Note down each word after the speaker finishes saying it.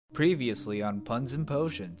Previously on Puns and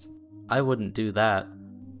Potions. I wouldn't do that.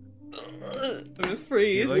 I'm gonna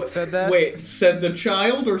freeze. Felix said that? Wait, said the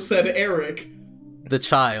child or said Eric? The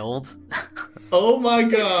child. Oh my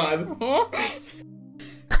god. What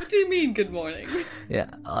do you mean, good morning? Yeah,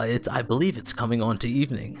 I believe it's coming on to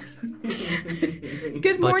evening.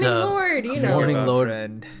 Good morning, Lord, you know. Morning, Lord.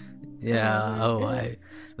 Friend. Yeah,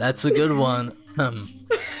 that's a good one.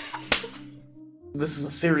 This is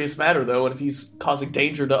a serious matter, though, and if he's causing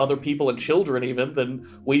danger to other people and children, even, then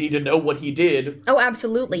we need to know what he did. Oh,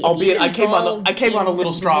 absolutely. Albeit, I came on a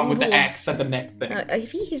little strong with the axe at the neck thing.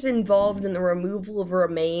 If he's involved in the removal of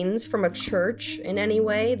remains from a church in any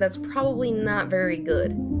way, that's probably not very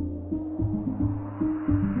good.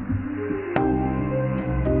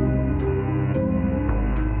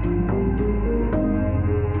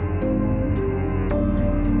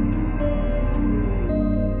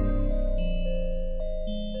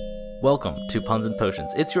 Welcome to Puns and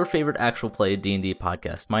Potions. It's your favorite actual play D&D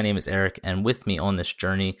podcast. My name is Eric, and with me on this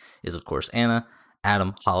journey is, of course, Anna,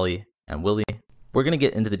 Adam, Holly, and Willie. We're going to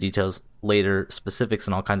get into the details later, specifics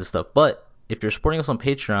and all kinds of stuff, but if you're supporting us on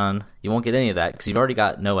Patreon, you won't get any of that because you've already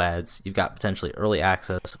got no ads. You've got potentially early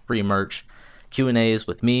access, free merch, Q&As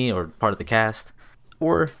with me or part of the cast,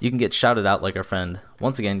 or you can get shouted out like our friend,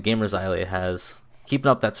 once again, Gamers Ilea has. Keeping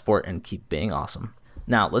up that sport and keep being awesome.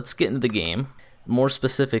 Now, let's get into the game. More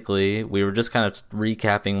specifically, we were just kind of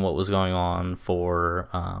recapping what was going on for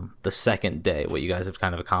the second day, what you guys have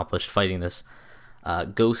kind of accomplished, fighting this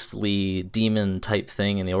ghostly demon type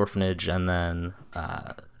thing in the orphanage, and then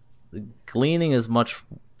gleaning as much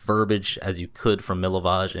verbiage as you could from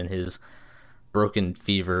Milovaj and his broken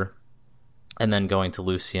fever, and then going to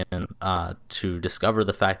Lucian to discover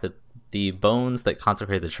the fact that the bones that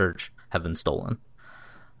consecrate the church have been stolen.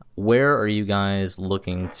 Where are you guys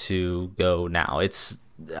looking to go now? It's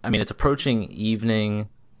approaching evening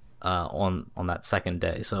on that second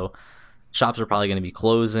day, so shops are probably going to be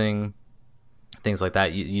closing, things like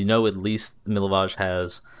that. You know, at least Milovaj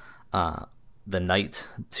has the night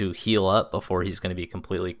to heal up before he's going to be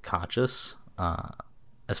completely conscious,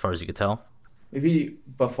 as far as you could tell. Maybe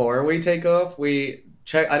before we take off, we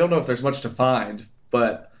check. I don't know if there's much to find,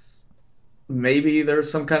 but maybe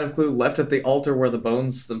there's some kind of clue left at the altar where the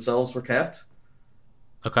bones themselves were kept.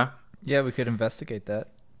 Okay. Yeah, we could investigate that.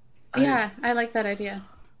 Yeah, I like that idea.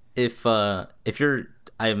 If you're,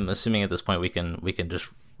 I'm assuming at this point we can just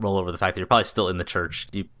roll over the fact that you're probably still in the church.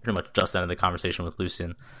 You pretty much just ended the conversation with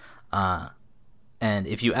Lucian, and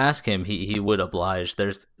if you ask him, he would oblige.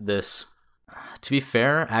 There's this. To be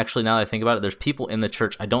fair, actually, now that I think about it, there's people in the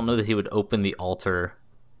church. I don't know that he would open the altar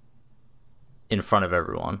in front of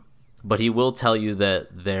everyone. But he will tell you that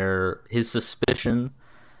his suspicion,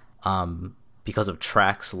 because of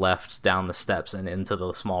tracks left down the steps and into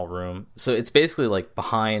the small room. So it's basically like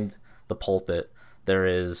behind the pulpit, there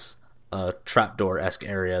is a trapdoor-esque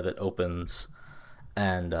area that opens,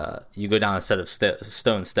 and you go down a set of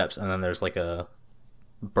stone steps, and then there's like a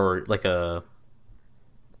bird, like a,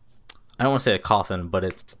 I don't want to say a coffin, but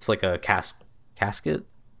it's like a casket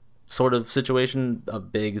sort of situation, a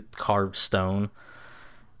big carved stone.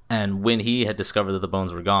 And when he had discovered that the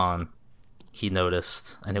bones were gone, he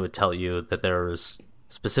noticed, and it would tell you that there was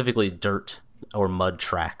specifically dirt or mud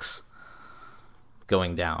tracks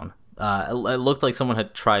going down. It looked like someone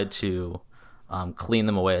had tried to clean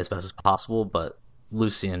them away as best as possible, but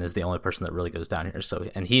Lucian is the only person that really goes down here,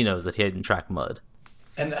 and he knows that he hadn't tracked mud.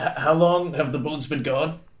 And how long have the bones been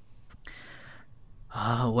gone?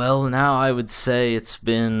 Well, now I would say it's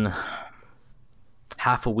been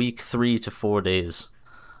half a week, 3 to 4 days.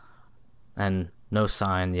 And no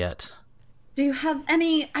sign yet. Do you have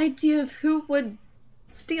any idea of who would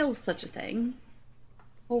steal such a thing?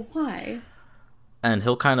 Or why? And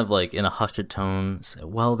he'll kind of like, in a hushed tone, say,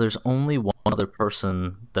 well, there's only one other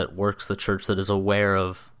person that works the church that is aware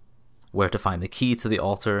of where to find the key to the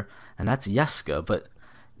altar, and that's Yeska. But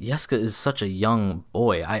Yeska is such a young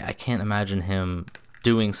boy. I can't imagine him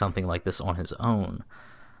doing something like this on his own.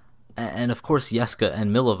 And of course, Yeska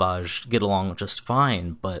and Milovaj get along just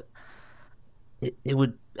fine, but It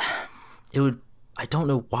would, I don't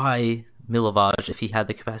know why Milovaj, if he had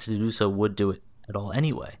the capacity to do so, would do it at all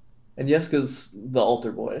anyway. And Yeska's the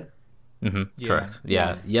altar boy. Mm-hmm, yeah. Correct.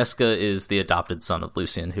 Yeah. Yeska is the adopted son of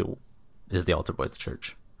Lucian, who is the altar boy at the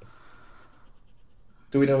church.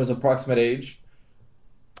 Do we know his approximate age?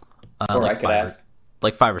 Or like I could ask.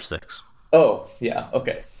 Like 5 or 6. Oh, yeah,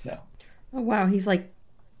 okay. No. Oh, wow, he's like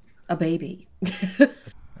a baby.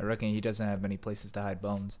 I reckon he doesn't have many places to hide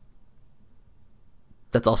bones.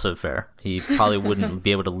 That's also fair. He probably wouldn't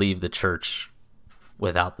be able to leave the church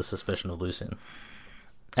without the suspicion of Lucian.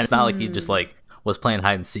 And it's not like he'd just like was playing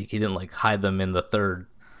hide and seek. He didn't like hide them in the third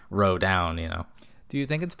row down, you know. Do you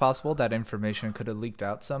think it's possible that information could have leaked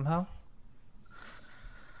out somehow?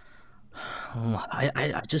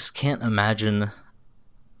 I just can't imagine.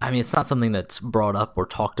 I mean, it's not something that's brought up or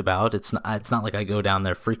talked about. It's not like I go down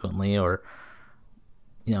there frequently, or,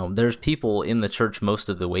 you know, there's people in the church most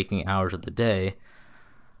of the waking hours of the day.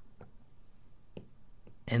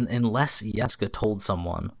 And unless Yeska told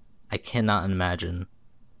someone, I cannot imagine.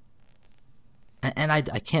 And I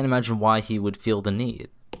can't imagine why he would feel the need.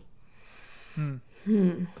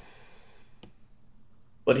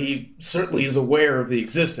 But he certainly is aware of the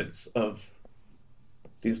existence of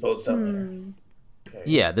these boats down there. Okay.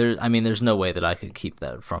 Yeah, there's no way that I could keep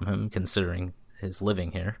that from him, considering his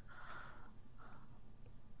living here.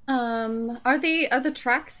 Are the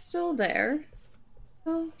tracks still there?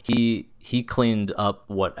 Oh. He cleaned up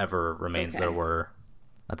whatever remains Okay. there were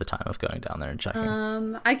at the time of going down there and checking.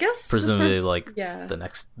 I guess Presumably, yeah. the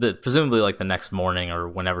next morning or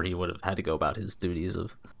whenever he would have had to go about his duties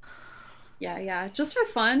of. Yeah. Just for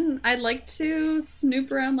fun, I'd like to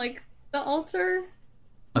snoop around like the altar.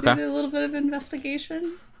 Okay. Do a little bit of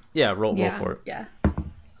investigation. Yeah, roll Yeah. for it. Yeah.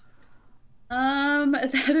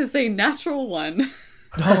 That is a natural one.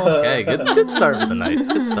 Okay, good start for the night.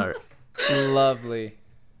 Good start. Lovely.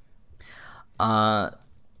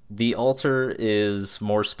 The altar is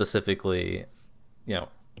more specifically, you know,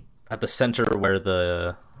 at the center where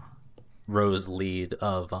the rows lead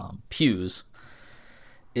of pews.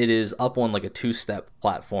 It is up on like a 2-step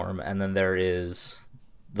platform, and then there is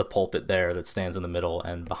the pulpit there that stands in the middle,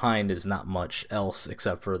 and behind is not much else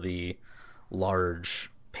except for the large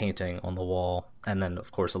painting on the wall, and then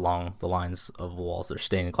of course along the lines of the walls there's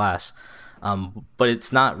stained glass. But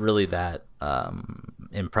it's not really that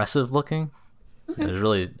impressive looking.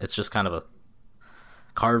 It's just kind of a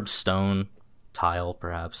carved stone tile,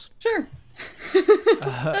 perhaps. Sure.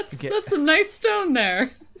 That's some nice stone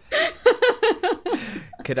there.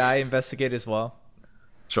 Could I investigate as well?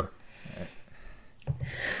 Sure.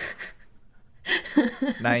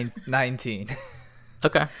 19.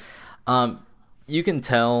 Okay. You can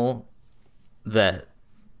tell that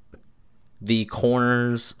the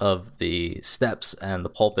corners of the steps and the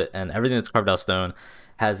pulpit and everything that's carved out of stone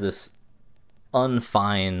has this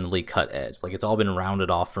unfinely cut edge. Like, it's all been rounded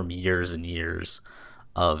off from years and years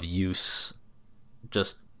of use.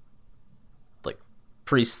 Just like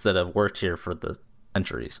priests that have worked here for the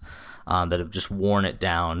centuries, that have just worn it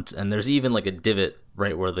down. And there's even like a divot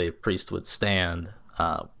right where the priest would stand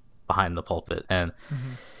behind the pulpit. And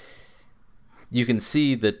you can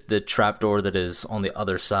see that the trapdoor that is on the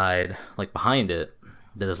other side, like behind it,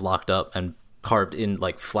 that is locked up and carved in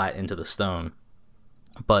like flat into the stone.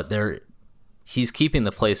 But he's keeping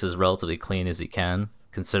the place as relatively clean as he can,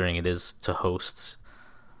 considering it is to host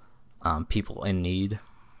people in need.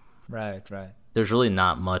 Right. There's really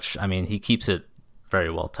not much. I mean, he keeps it very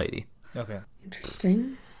well tidy. Okay.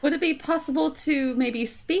 Interesting. Would it be possible to maybe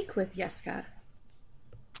speak with Yeska?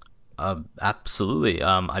 Absolutely.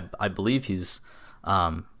 I believe he's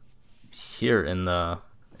here in the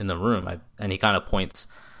room. And he kind of points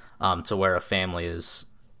to where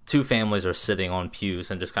two families are sitting on pews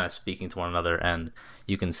and just kind of speaking to one another, and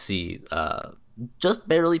you can see just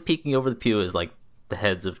barely peeking over the pew is like the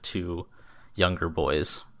heads of two younger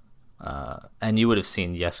boys. And you would have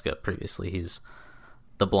seen Yeska previously. He's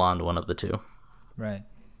the blonde one of the two. Right.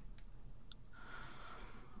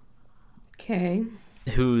 Okay.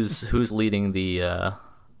 Who's leading the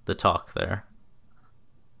talk there?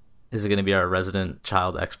 Is it going to be our resident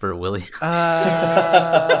child expert, Willie?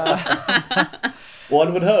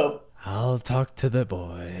 One would hope. I'll talk to the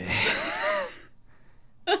boy.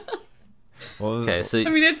 Okay, so I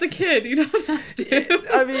mean, it's a kid. You don't have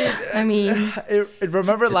to. I mean,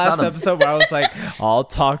 remember last episode where I was like, I'll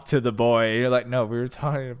talk to the boy. And you're like, no, we were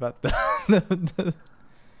talking about the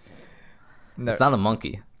No. It's not a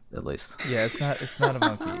monkey, at least. Yeah, it's not a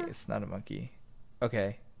monkey. It's not a monkey.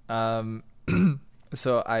 Okay.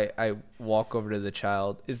 So I walk over to the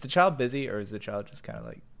child. Is the child busy, or is the child just kind of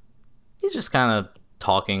like... He's just kind of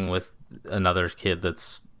talking with another kid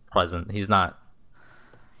that's present. He's not...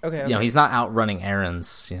 Okay. You know, he's not out running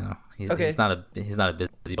errands, you know. He's not a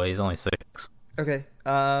busy boy. He's only 6. Okay.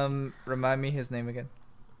 Remind me his name again.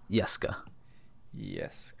 Yeska.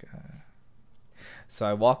 Yeska. So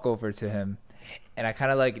I walk over to him, and I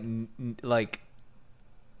kind of like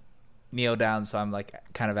kneel down, so I'm like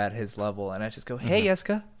kind of at his level, and I just go, "Hey,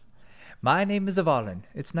 Yeska, my name is Avalon.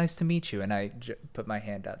 It's nice to meet you." And I put my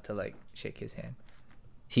hand out to like shake his hand.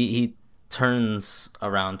 He turns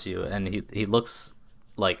around to you, and he looks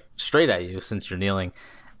like straight at you since you're kneeling,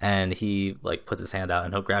 and he like puts his hand out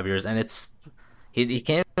and he'll grab yours, and it's he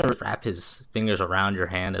can't really wrap his fingers around your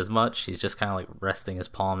hand as much. He's just kind of like resting his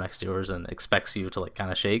palm next to yours and expects you to like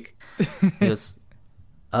kind of shake. He goes,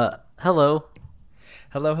 hello.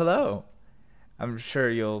 Hello. I'm sure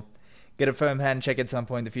you'll get a firm handshake at some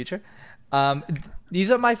point in the future.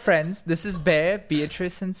 These are my friends. This is Bear,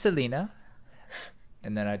 Beatrice, and Selena.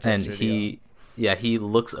 And then I just And he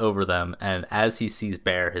looks over them, and as he sees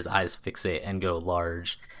Bear, his eyes fixate and go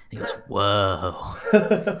large. He goes, whoa.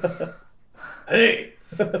 Hey.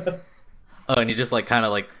 Oh, and he just like kind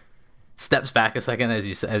of like steps back a second as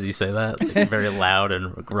you say that, like, very loud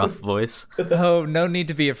and gruff voice. Oh, no need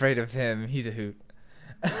to be afraid of him. He's a hoot.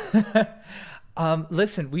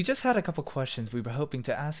 Listen, we just had a couple questions we were hoping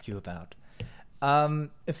to ask you about.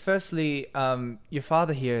 Firstly, your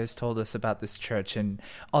father here has told us about this church and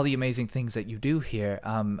all the amazing things that you do here.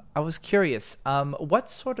 I was curious, what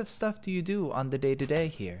sort of stuff do you do on the day-to-day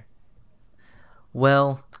here?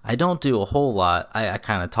 Well, I don't do a whole lot. I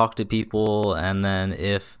kind of talk to people, and then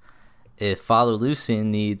if Father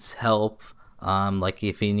Lucian needs help, like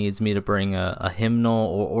if he needs me to bring a hymnal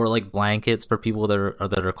or like blankets for people that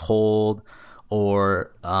are cold,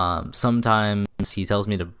 or sometimes he tells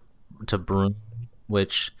me to broom,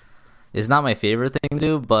 which is not my favorite thing to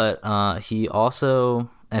do, but he also,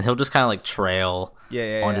 and he'll just kind of like trail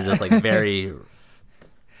onto just like very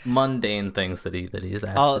mundane things that he's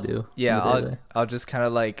asked to do. Yeah, I'll just kind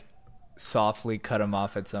of like softly cut him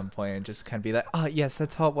off at some point and just kind of be like, oh yes,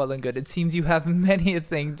 that's all well and good. It seems you have many a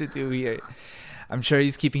thing to do here. I'm sure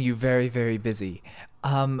he's keeping you very, very busy.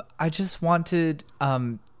 I just wanted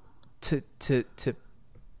to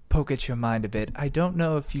poke at your mind a bit. I don't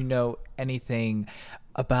know if you know anything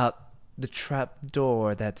about the trap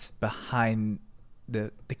door that's behind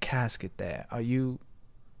the casket there. Are you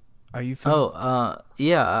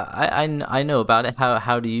yeah, I know about it.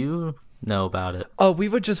 How do you know about it? Oh, we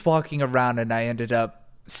were just walking around and I ended up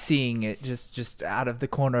seeing it just out of the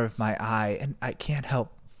corner of my eye, and I can't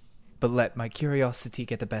help but let my curiosity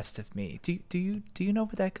get the best of me. Do you know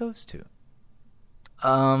where that goes to?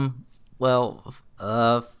 Well,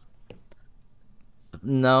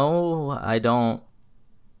 no, I don't.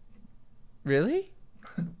 Really?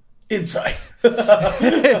 Insight.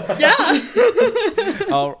 Yeah.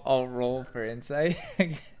 I'll roll for insight.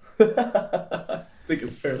 I think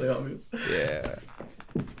it's fairly obvious. Yeah.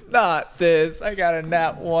 Not this. I got a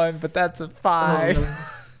nat 1, but that's a 5. Oh, no.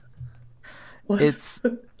 What?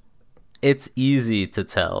 It's easy to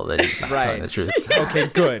tell that he's not telling the truth. Okay,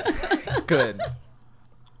 good.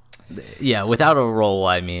 Yeah, without a roll,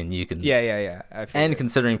 I mean, you can. Yeah. And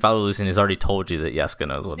considering Father Lucian has already told you that Yeska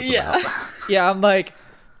knows what it's about. Yeah, I'm like,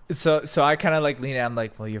 so I kind of like lean out. I'm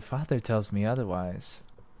like, well, your father tells me otherwise.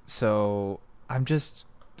 So I'm just,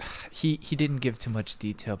 he didn't give too much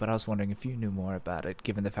detail, but I was wondering if you knew more about it,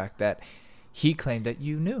 given the fact that he claimed that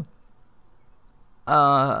you knew.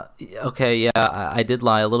 Okay, yeah, I did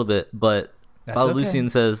lie a little bit, but That's Father okay. Lucian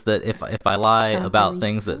says that if I lie Sounds about very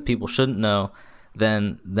things that funny. people shouldn't know,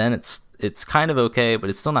 then it's kind of okay, but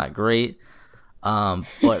it's still not great. But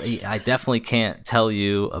I definitely can't tell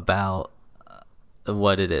you about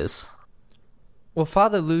what it is. Well,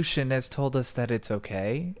 Father Lucian has told us that it's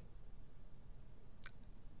okay.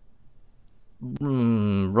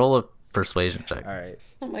 Roll a persuasion check. All right.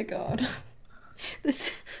 Oh my god.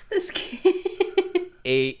 This kid.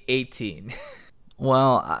 18.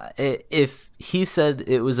 Well, if he said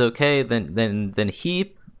it was okay, then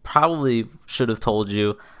he probably should have told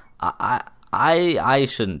you. I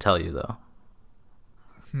shouldn't tell you though.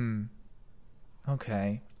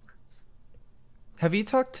 Okay. Have you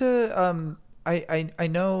talked to I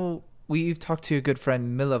know we've talked to your good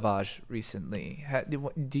friend Milovaj recently.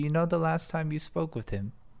 Do you know the last time you spoke with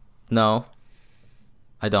him? No,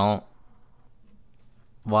 I don't.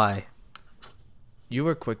 Why? You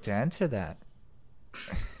were quick to answer that.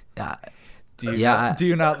 Do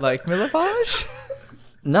you not like Milovaj?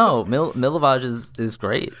 No, Milovaj is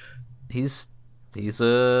great. He's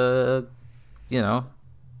a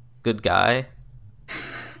good guy.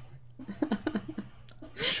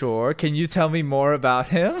 Sure. Can you tell me more about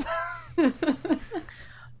him?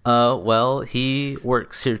 Well, he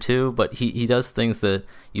works here too, but he does things that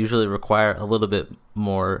usually require a little bit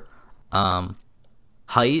more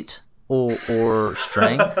height or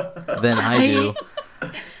strength than I do.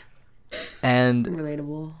 And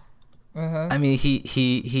Relatable. I mean,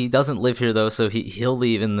 he doesn't live here though, so he'll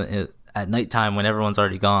leave at nighttime when everyone's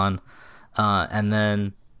already gone, and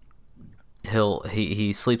then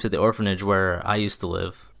he sleeps at the orphanage where I used to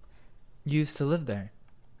live. You used to live there.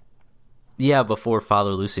 Yeah, before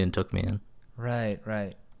Father Lucian took me in. Right.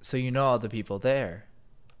 So you know all the people there.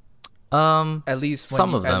 At least when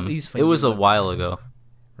some you, of at them. least It when was you a lived while there. ago.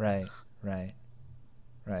 Right.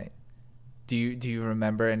 Do you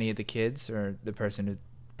remember any of the kids or the person who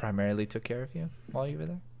primarily took care of you while you were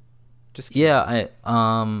there? Just Yeah, curious.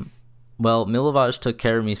 well, Milovaj took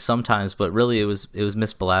care of me sometimes, but really it was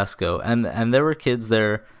Miss Belasco, and there were kids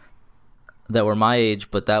there that were my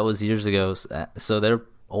age, but that was years ago, so they're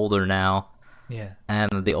older now, Yeah.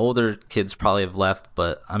 and the older kids probably have left,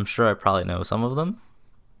 but I'm sure I probably know some of them.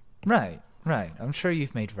 Right. I'm sure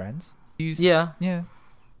you've made friends. Yeah. Yeah.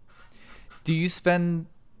 Do you spend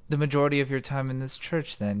the majority of your time in this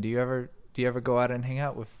church then? Do you ever go out and hang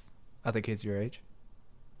out with other kids your age?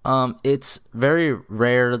 It's very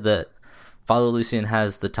rare that Father Lucian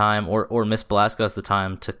has the time, or Miss Belasco has the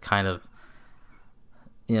time to kind of,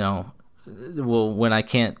 well, when I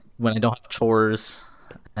don't have chores,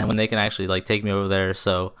 and when they can actually like take me over there.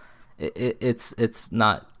 So it's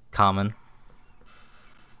not common.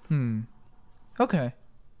 Okay.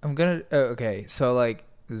 Okay. So like,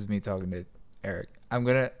 this is me talking to Eric.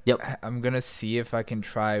 Yep. I'm gonna see if I can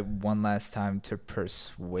try one last time to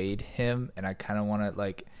persuade him, and I kind of want to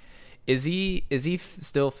like, is he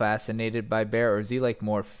still fascinated by Bear, or is he like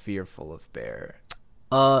more fearful of Bear?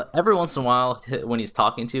 Every once in a while, when he's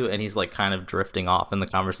talking to you and he's like kind of drifting off in the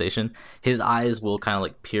conversation, his eyes will kind of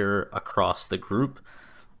like peer across the group,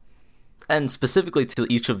 and specifically to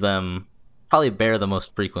each of them, probably Bear the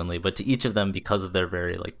most frequently, but to each of them because of their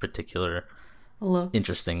very like particular Looks.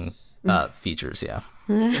 interesting features. Yeah.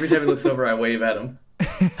 Every time he looks over, I wave at him.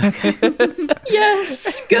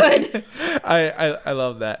 Yes, good. I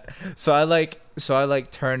love that. So I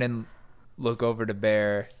like turn and look over to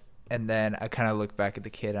Bear, and then I kind of look back at the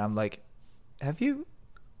kid. I'm like, have you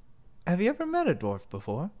ever met a dwarf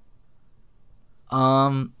before?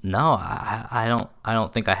 No, I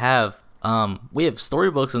don't think I have. We have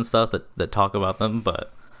storybooks and stuff that talk about them,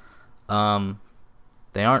 but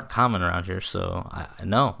they aren't common around here, so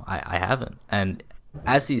I haven't. And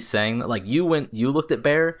as he's saying that, like, you looked at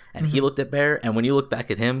Bear, and he looked at Bear, and when you look back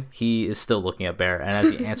at him, he is still looking at Bear, and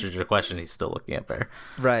as he answered your question, he's still looking at Bear.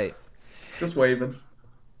 Right. Just waving.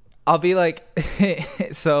 I'll be like,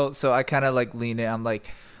 so I kind of like lean in. I'm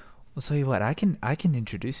like, well, tell you what, I can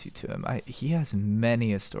introduce you to him. He has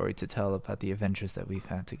many a story to tell about the adventures that we've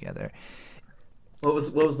had together. What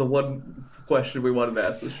was the one question we wanted to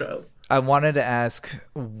ask this child? I wanted to ask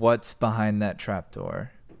what's behind that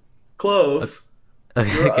trapdoor. Close.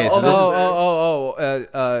 Okay, so this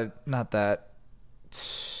is not that.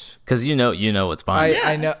 because you know what's behind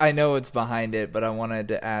it. I know what's behind it, but I wanted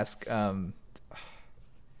to ask. Kind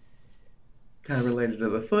of related to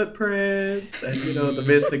the footprints and the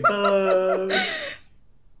missing bugs.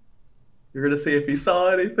 You're gonna see if he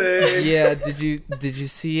saw anything. Yeah, did you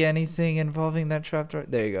see anything involving that trapdoor?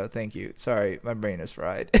 There you go. Thank you. Sorry, my brain is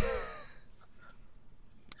fried.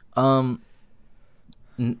 Well,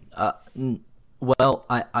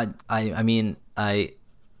 I mean, I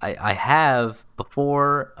have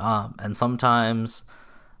before, and sometimes,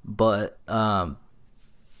 but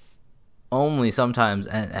only sometimes,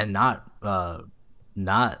 and not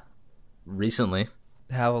recently.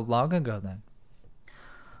 How long ago then?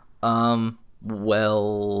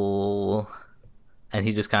 Well, and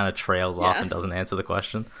he just kind of trails off and doesn't answer the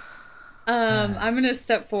question. I'm gonna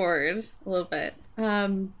step forward a little bit.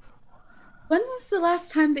 When was the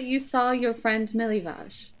last time that you saw your friend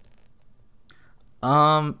Milivaj?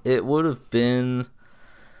 It would have been,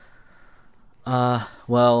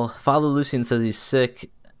 well, Father Lucian says he's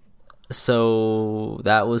sick, so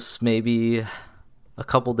that was maybe a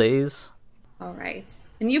couple days. All right,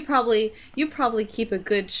 and you probably keep a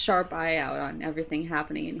good sharp eye out on everything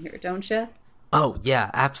happening in here, don't you? Oh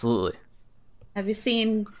yeah, absolutely.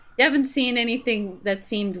 You haven't seen anything that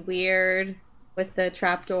seemed weird with the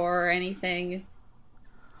trapdoor or anything?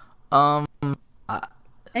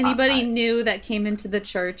 Anybody new that came into the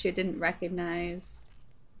church you didn't recognize?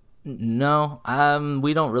 No,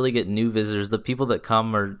 we don't really get new visitors. The people that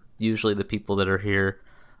come are usually the people that are here,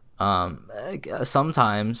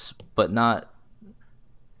 sometimes, but not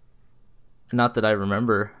that I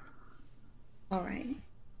remember. All right.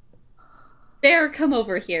 Bear, come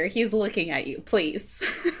over here. He's looking at you, please.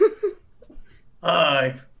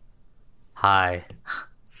 Hi. Hi.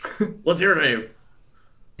 What's your name?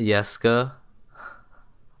 Yeska.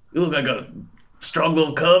 You look like a strong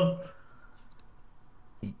little cub.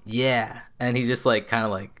 Yeah. And he just like kind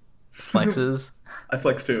of like flexes. I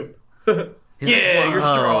flex too. He's Yeah, like, you're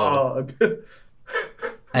 "Whoa." strong.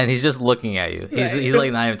 And he's just looking at you. He's Right. he's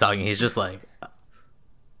like not even talking. He's just like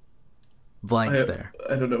blank stare.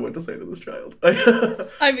 I don't know what to say to this child.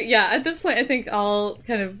 At this point, I think I'll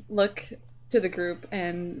kind of look to the group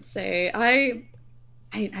and say, I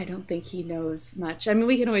don't think he knows much. I mean,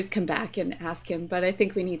 we can always come back and ask him, but I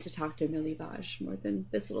think we need to talk to Milivaj more than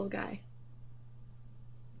this little guy.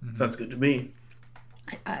 Sounds good to me.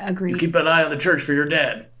 I agree. You keep an eye on the church for your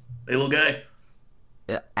dad. Hey, little guy.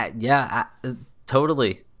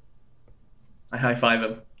 Totally. I high five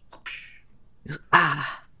him.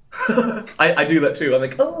 Ah. I do that too. I'm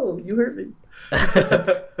like, oh, you hurt me.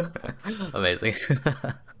 Amazing.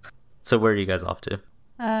 So where are you guys off to?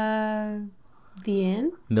 The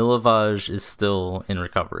inn? Milivaj is still in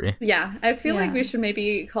recovery. Yeah, I feel like Yeah. we should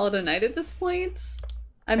maybe call it a night at this point.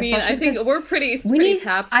 I mean, Especially I think because we're pretty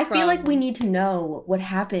tapped. I feel like we need to know what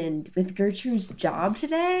happened with Gertrude's job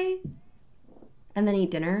today. And then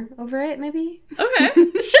eat dinner over it, maybe? Okay.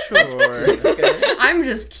 Sure. Okay. I'm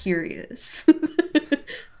just curious.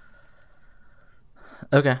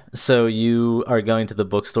 Okay, so you are going to the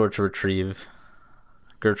bookstore to retrieve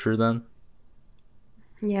Gertrude then?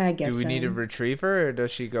 Yeah, I guess Do we so. need to retrieve her, or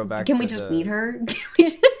does she go back? Can to we just the... meet her?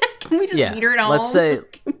 Can we just meet her at home? Let's say,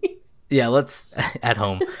 let's at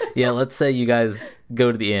home. Yeah, let's say you guys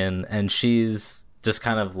go to the inn and she's just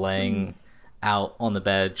kind of laying out on the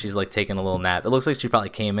bed. She's like taking a little nap. It looks like she probably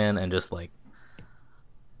came in and just like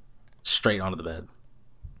straight onto the bed.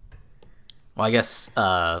 Well, I guess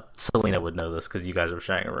Selena would know this because you guys are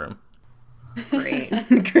sharing a room. Great.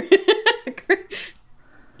 Great.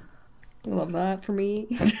 Love that for me.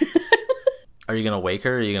 Are you gonna wake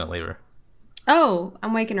her or are you gonna leave her? Oh,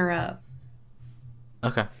 I'm waking her up.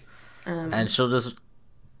 Okay. And she'll just...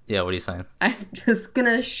 Yeah, what are you saying? I'm just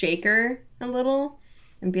gonna shake her a little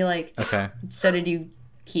and be like, Okay. so did you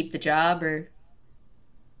keep the job or...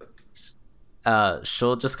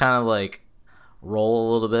 She'll just kind of like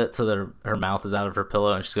roll a little bit so that her mouth is out of her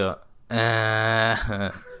pillow and she'll go,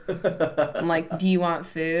 I'm like, do you want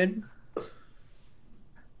food?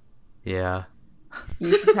 yeah.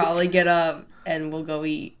 You should probably get up and we'll go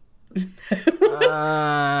eat.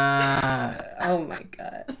 Oh my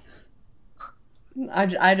god.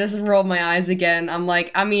 I just rolled my eyes again. I'm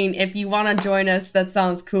like, I mean, if you want to join us, that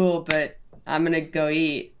sounds cool, but I'm gonna go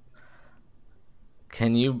eat.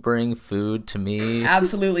 Can you bring food to me?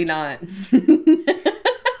 Absolutely not.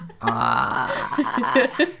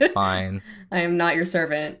 Fine. I am not your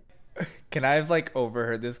servant. Can I have like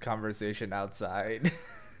overheard this conversation outside?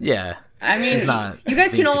 Yeah. I mean, She's not you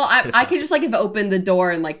guys can being all. super I could just like have opened the door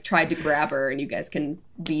and like tried to grab her, and you guys can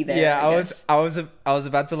be there. Yeah, I I was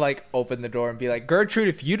about to like open the door and be like, Gertrude,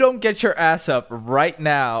 if you don't get your ass up right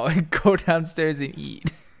now and go downstairs and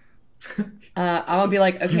eat. I'm gonna be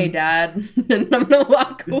like, okay, Dad, and I'm gonna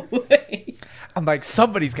walk away. I'm like,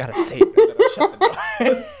 somebody's got to save me. And then I'll shut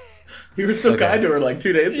the door. You were so kind to her like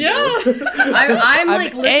 2 days ago. I'm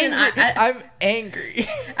like, listen, angry. I'm angry.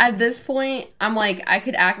 at this point, I'm like, I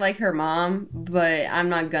could act like her mom, but I'm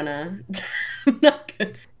not gonna. I'm not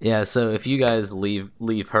gonna. Yeah, so if you guys leave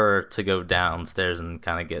her to go downstairs and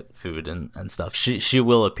kind of get food and stuff, she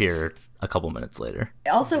will appear a couple minutes later.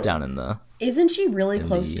 Also, Down in the... isn't she really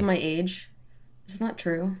close the- to my age? Isn't that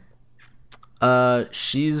true?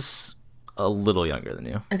 She's a little younger than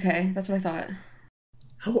you. Okay, that's what I thought.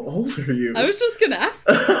 How old are you? I was just gonna ask.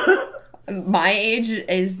 My age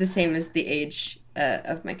is the same as the age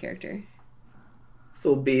of my character.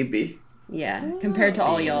 Still baby. Yeah, compared to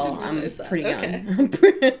all y'all, didn't I'm realize that. pretty young. Okay. I'm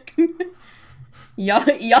pretty-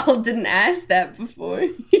 y'all didn't ask that before.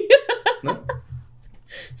 No.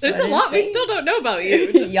 So There's I a didn't lot we say- still don't know about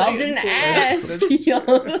you. just Y'all saying, didn't so- ask.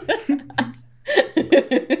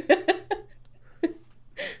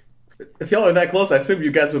 If y'all are that close, I assume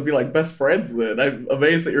you guys would be like best friends then. I'm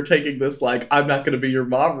amazed that you're taking this like I'm not going to be your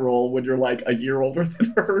mom role when you're like a year older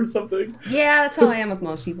than her or something. Yeah, that's how I am with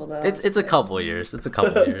most people, though. It's a couple of years. It's a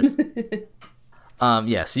couple of years.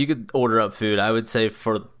 Yeah, so you could order up food. I would say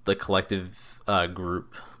for the collective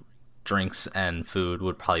group, drinks and food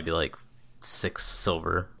would probably be like 6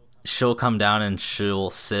 silver. She'll come down and she'll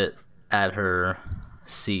sit at her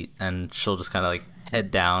seat and she'll just kind of like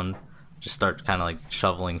head down, just start kind of like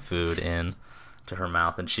shoveling food in to her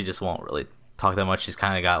mouth, and she just won't really talk that much. She's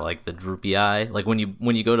kind of got like the droopy eye, like when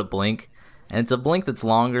you go to blink, and it's a blink that's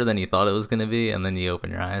longer than you thought it was going to be, and then you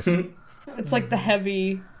open your eyes. It's like the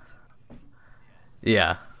heavy.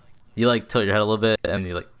 Yeah, you like tilt your head a little bit, and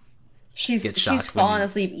you like She's get shocked when falling you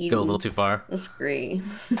asleep eating. go a little too far. That's great.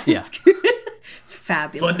 Yeah.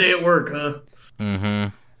 Fabulous. Fun day at work, huh?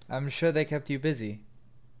 Mm-hmm. I'm sure they kept you busy.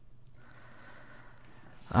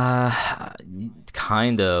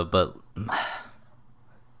 Kinda, but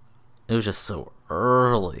it was just so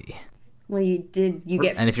early. Well, you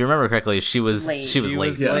get. And if you remember correctly, she was Late. late. She was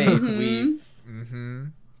Yeah. late. Mm-hmm. Mm-hmm.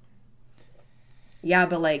 Yeah,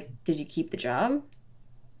 but like, did you keep the job?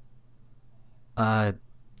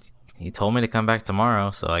 He told me to come back tomorrow,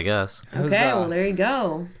 so I guess. Okay, Huzzah. well there you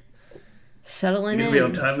go. You Settling gonna be on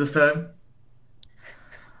in. time this time?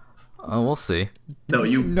 We'll see. No,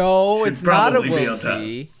 you. No, should it's not a probably be we'll on time.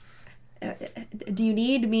 see. Do you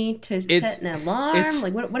need me to It's- set an alarm? it's-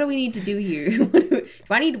 Like, what do we need to do here? Do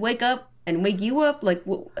I need to wake up and wake you up? Like,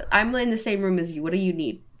 I'm in the same room as you. What do you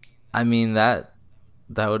need? I mean that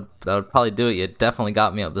would probably do it. You definitely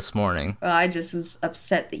got me up this morning. Well, I just was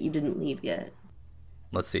upset that you didn't leave yet.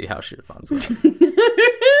 Let's see how she responds. To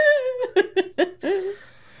that.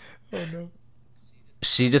 Oh no.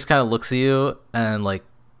 She just kind of looks at you and like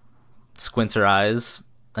squints her eyes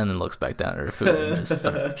and then looks back down at her food and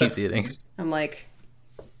just keeps eating. I'm like,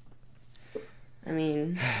 I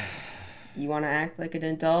mean, you want to act like an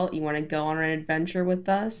adult? You want to go on an adventure with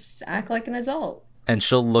us? Act like an adult. And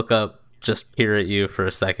she'll look up, just peer at you for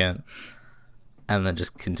a second, and then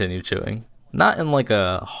just continue chewing. Not in like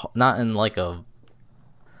a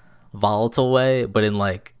volatile way, but in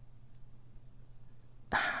like,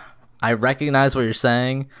 I recognize what you're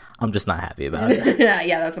saying. I'm just not happy about it.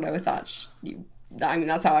 Yeah, that's what I would thought. I mean,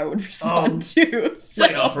 that's how I would respond too. So.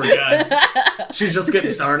 Lay off her, guys. She's just getting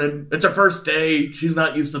started. It's her first day. She's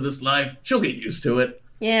not used to this life. She'll get used to it.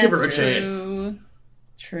 Yeah, Give her a it's true. chance.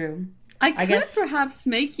 True. I could guess- perhaps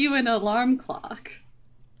make you an alarm clock.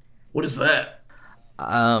 What is that?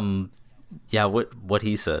 Yeah, what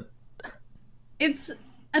he said. It's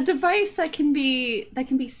a device that can be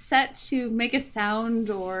set to make a sound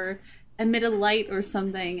or emit a light or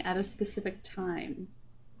something at a specific time.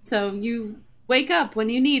 So you wake up when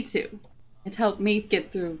you need to. It helped me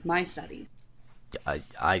get through my studies.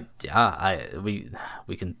 We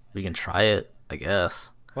can try it, I guess.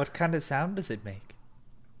 What kind of sound does it make?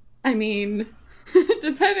 I mean,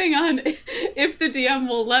 depending on if the DM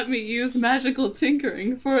will let me use magical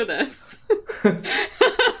tinkering for this.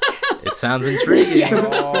 It sounds intriguing.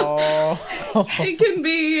 Oh. It can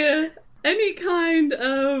be any kind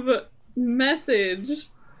of message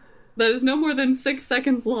that is no more than 6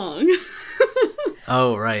 seconds long.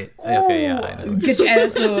 Oh, right. Okay, yeah, I know. Get your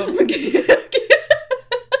ass up.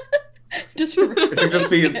 Just for It should just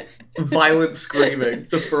be violent screaming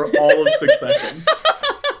just for all of 6 seconds.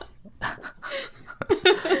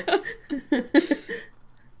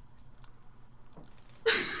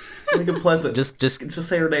 Make it pleasant. Just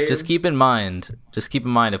say her name. Just keep in mind,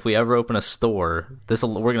 if we ever open a store,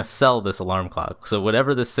 we're gonna sell this alarm clock. So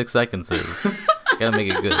whatever this 6 seconds is, gotta make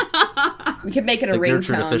it good. we can make it a Like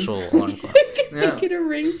Gertrude ringtone. official alarm clock. Yeah. Make it a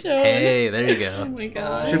ringtone. Hey, there you Oh go. my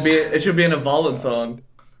god. It should be an Avalon song.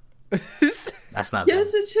 That's not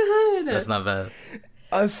Yes, bad. it should. That's not bad.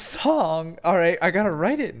 A song? Alright, I gotta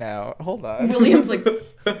write it now. Hold on. William's like,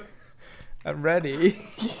 I'm ready.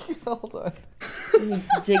 Hold on. let me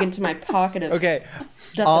dig into my pocket of Okay.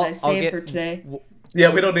 stuff I'll- that I I'll saved get- for today.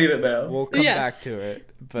 Yeah, we don't need it now. We'll come Yes. back to it.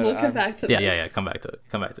 But We'll come back to this. Yeah. Come back to it.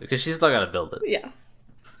 Because she's still gotta build it. Yeah.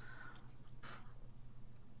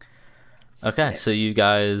 Okay, so you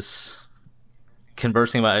guys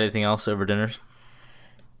conversing about anything else over dinners?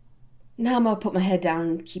 Now I'm gonna put my head down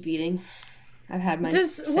and keep eating. I've had my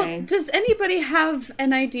say. Does anybody have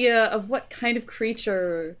an idea of what kind of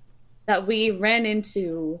creature that we ran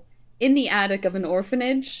into in the attic of an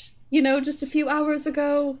orphanage, just a few hours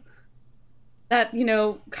ago? That,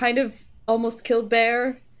 kind of almost killed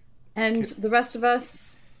Bear and the rest of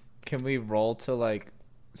us? can we roll to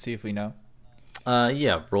see if we know?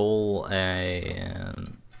 Yeah, roll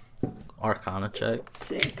an Arcana check,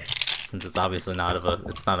 Sick. since it's obviously not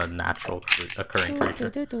a natural occurring creature.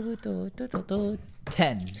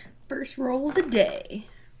 10. First roll of the day.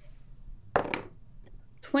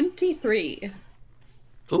 23.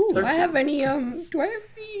 Ooh, Do I have any do I have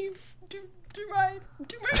any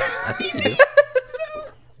I think you do.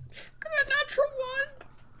 got a natural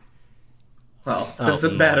Well, Oh,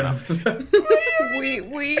 doesn't no, matter. one?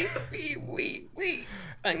 Wait.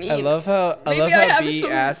 I mean, I love how maybe I have B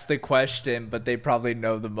some- asked the question, but they probably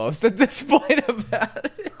know the most at this point about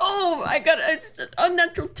it. oh, I got it's an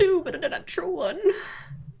unnatural 2, but a natural 1.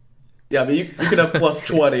 Yeah, but you could have plus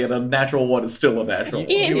 20 and a natural 1 is still a natural. In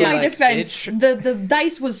You were my like, defense, "It the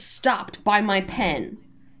dice was stopped by my pen.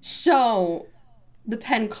 So the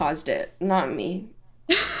pen caused it, not me.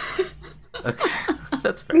 Okay,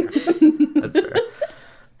 that's fair. That's fair.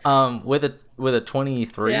 With a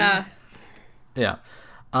 23. Yeah. Yeah.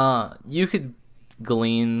 You could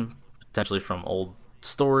glean potentially from old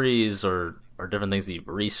stories or different things that you've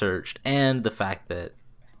researched, and the fact that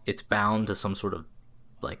it's bound to some sort of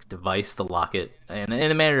device to lock it in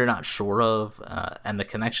a manner you're not sure of, and the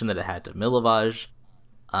connection that it had to Milovaj.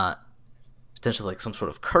 potentially like some sort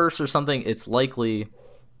of curse or something, it's likely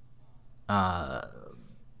a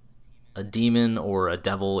demon or a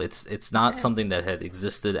devil. It's not something that had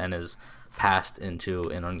existed and is passed into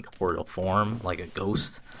an incorporeal form like a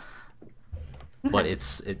ghost, but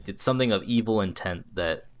it's something of evil intent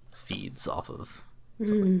that feeds off of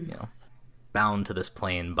something, you know, bound to this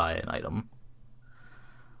plane by an item.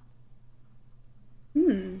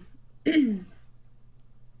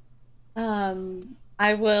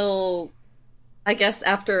 I will, I guess,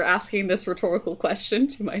 after asking this rhetorical question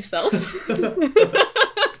to myself,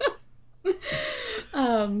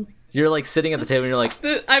 You're like sitting at the table and you're like,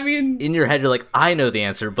 I mean, in your head you're like, I know the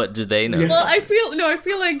answer, but do they know? well, I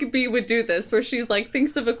feel like B would do this, where she like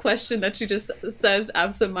thinks of a question that she just says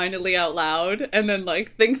absentmindedly out loud, and then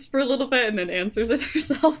like thinks for a little bit and then answers it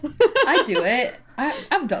herself. I do it.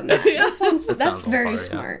 I've done that. That's very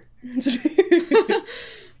smart.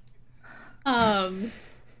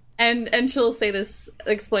 And she'll say this,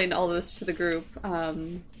 explain all this to the group,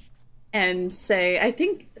 and say, I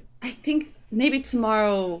think maybe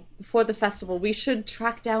tomorrow before the festival we should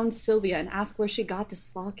track down Sylvia and ask where she got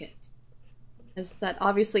this locket, as that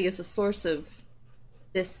obviously is the source of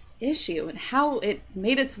this issue and how it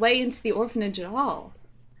made its way into the orphanage at all.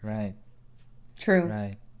 Right. True.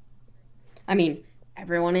 Right. I mean,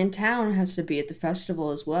 everyone in town has to be at the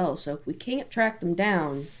festival as well, so if we can't track them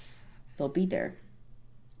down, they'll be there.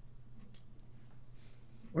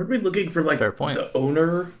 Weren't we looking for like Fair point. the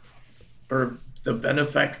owner or the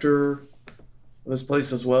benefactor of this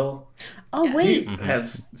place as well? Oh, Yes. wait. He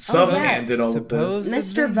has some yeah. hand in all of this.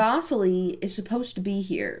 Mr. Vasily is supposed to be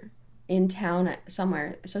here in town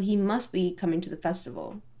somewhere, so he must be coming to the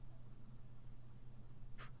festival.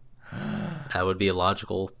 That would be a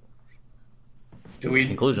logical. Do we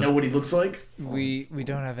Conclusion. know what he looks like? We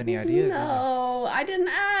don't have any idea. do we? No, I didn't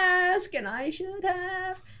ask, and I should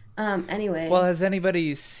have. Anyway. Well, has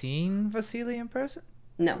anybody seen Vasily in person?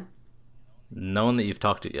 No. No one that you've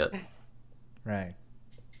talked to yet. Right.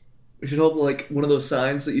 We should hold like one of those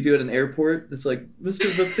signs that you do at an airport. It's like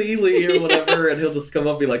Mr. Vasily or whatever, and he'll just come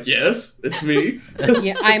up and be like, "Yes, it's me."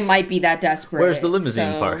 Yeah, I might be that desperate. Where's the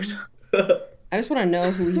limousine so parked? I just want to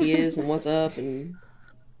know who he is and what's up, and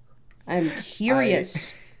I'm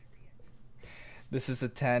curious. This is a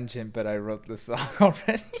tangent, but I wrote this song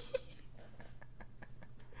already.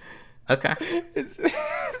 Okay. It's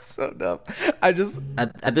so dumb. I just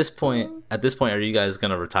At this point, are you guys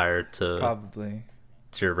gonna retire to probably.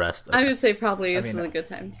 your rest? I Okay. would say probably this mean, is a good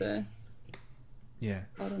time to Yeah.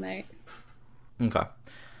 call it a night. Okay.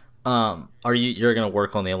 Are you're gonna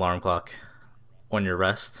work on the alarm clock on your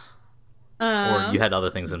rest, or you had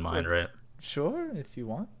other things in mind, right? Sure, if you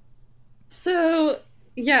want. So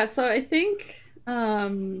I think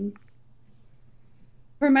for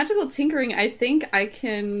magical tinkering, I think I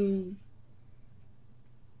can.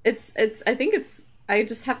 I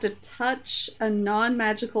just have to touch a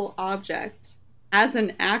non-magical object as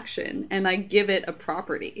an action, and I give it a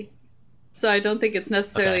property. So I don't think it's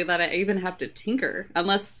necessarily Okay. that I even have to tinker,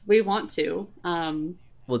 unless we want to.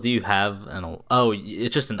 Well, do you have an? Oh,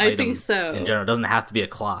 it's just an I item. think so. In general, it doesn't have to be a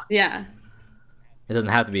clock. Yeah, It doesn't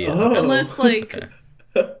have to be. Oh. unless like. Okay.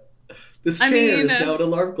 This I chair mean, is now an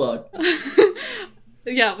alarm clock.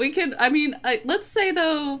 Yeah, we could. I mean, let's say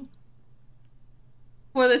though,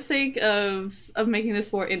 for the sake of making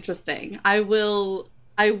this more interesting, I will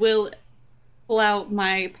pull out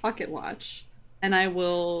my pocket watch and I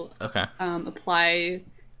will Okay. apply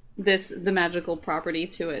the magical property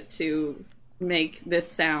to it to make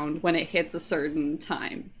this sound when it hits a certain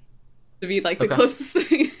time, to be like the Okay. closest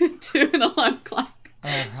thing to an alarm clock.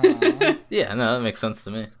 Uh-huh. Yeah, no, that makes sense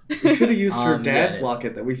to me. We should have used her dad's yeah.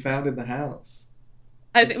 locket that we found in the house.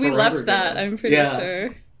 I think we Forever left that. ago. I'm pretty Yeah.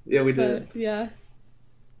 sure. Yeah, we did. But yeah.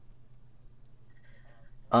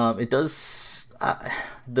 It does.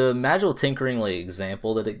 The magical tinkering like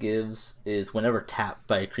example that it gives is whenever tapped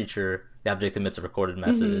by a creature, the object emits a recorded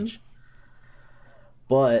message.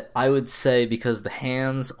 But I would say because the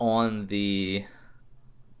hands on the,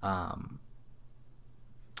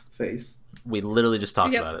 Face. we literally just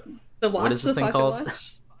talked Yep. about it. The watch. What is this the thing pocket called?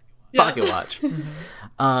 Watch. Yeah. Pocket watch.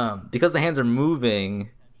 Because the hands are moving,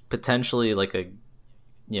 potentially like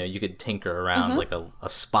you could tinker around like a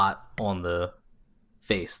spot on the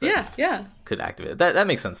face that Yeah. could activate it. That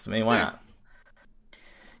makes sense to me. Why Yeah. not?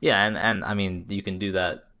 Yeah, and I mean you can do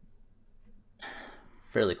that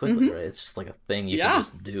fairly quickly, right? It's just like a thing you can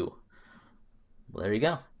just do. Well, there you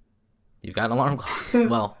go. You've got an alarm clock.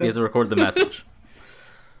 Well, you have to record the message.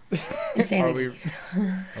 Insanity.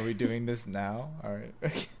 Are we doing this now? All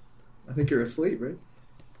right. I think you're asleep, right?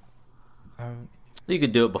 You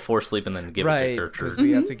could do it before sleep and then give it to Right, Gertrude. because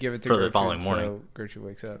we have to give it to For the Gertrude following morning. so Gertrude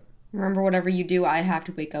wakes up. Remember, whatever you do, I have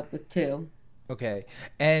to wake up with too. Okay,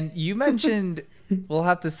 and you mentioned we'll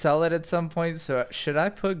have to sell it at some point, so should I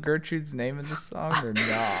put Gertrude's name in the song or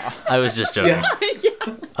nah? I was just joking.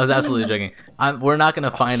 Yeah. I was absolutely joking. We're not going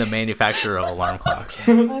to find a manufacturer of alarm clocks.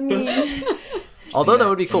 I mean, Although that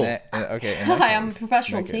would be cool. Okay. hi, I'm a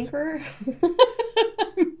professional tinkerer.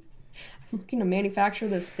 I'm looking to manufacture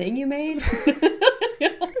this thing you made.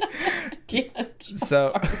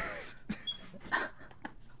 So,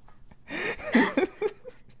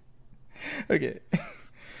 okay.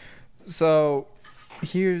 So,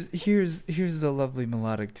 here's the lovely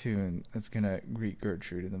melodic tune that's gonna greet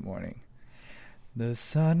Gertrude in the morning. The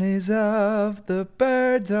sun is up, the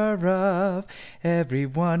birds are up,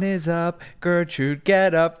 everyone is up. Gertrude,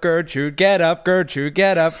 get up, Gertrude, get up, Gertrude,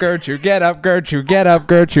 get up, Gertrude, get up, Gertrude, get up,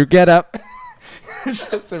 Gertrude, get up.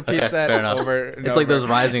 Just repeats Okay, that fair enough. over and It's like over those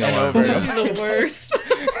rising and alarms. over Yeah. and over. The worst.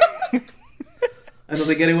 I don't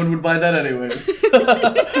think anyone would buy that anyways.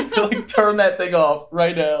 Like, turn that thing off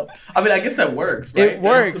right now. I mean, I guess that works, right? It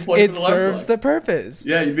works. It serves the purpose.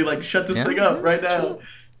 Yeah, you'd be like, shut this Yeah. thing up right now.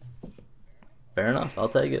 Fair enough. I'll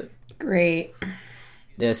take it. Great.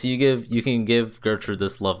 Yeah, so you can give Gertrude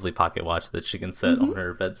this lovely pocket watch that she can set on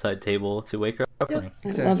her bedside table to wake her up. Yep. I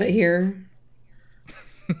love it here.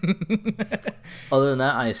 Other than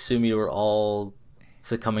that, I assume you were all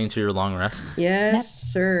succumbing to your long rest. Yes,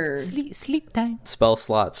 sir. Sleep time. Spell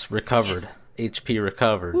slots recovered. HP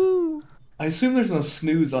recovered. I assume there's no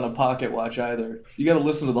snooze on a pocket watch either. You gotta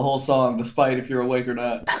listen to the whole song despite if you're awake or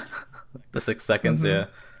not. The 6 seconds, yeah.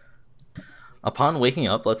 Upon waking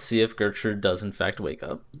up, let's see if Gertrude does in fact wake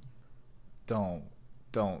up. Don't.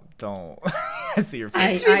 I see your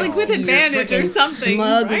face. Like, with see your advantage or freaking something,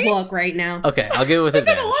 Smug right? look right now. Okay, I'll give it with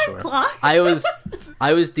advantage. alarm Sure. clock. I was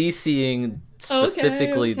DCing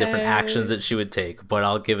specifically different okay. actions that she would take, but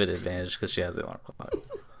I'll give it advantage because she has the alarm clock.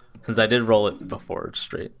 Since I did roll it before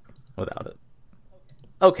straight without it.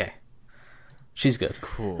 Okay, she's good.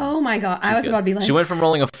 Cool. Oh my god, I She's was good. about to be like, She went from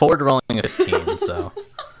rolling a 4 to rolling a 15, so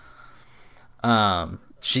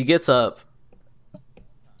she gets up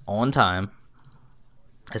on time,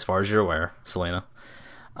 as far as you're aware, Selena.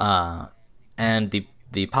 And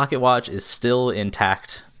the pocket watch is still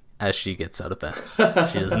intact as she gets out of bed.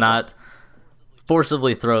 She does not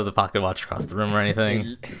forcibly throw the pocket watch across the room or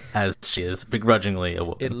anything, as she is begrudgingly a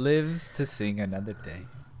woman. It lives to sing another day.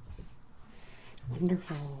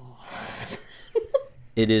 wonderful.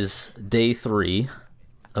 It is day 3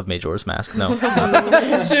 of Majora's Mask. No.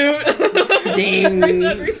 Shoot. Dang.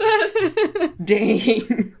 Reset.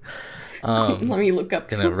 Dang. Let me look up.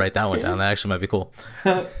 Gonna write that one down. That actually might be cool.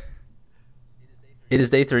 It is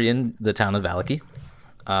day 3 in the town of Valaki.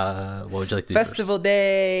 What would you like to do Festival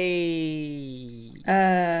day.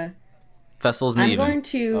 first? Festival's in the I'm evening. going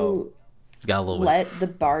to Got a little ways. let the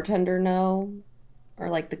bartender know, or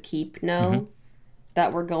like the keep know,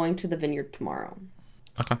 that we're going to the vineyard tomorrow.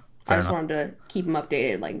 Okay. I Fair just enough. wanted to keep them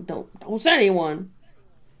updated. Like, don't say anyone.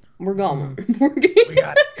 We're going. We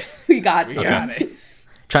got it. we got We this. got it.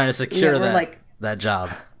 Trying to secure Yeah, we're that like- that job.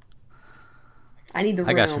 I need the I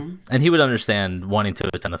room. got you. And he would understand wanting to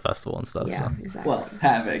attend a festival and stuff. Yeah, So. exactly. Well,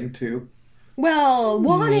 having to. Well,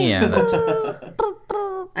 wanting. Yeah, that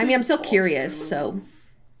too. I mean, I'm still curious, so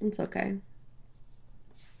it's okay.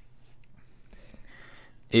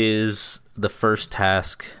 Is the first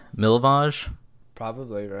task Milavage?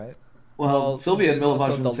 Probably, right? Well, Sylvia and there's Milavage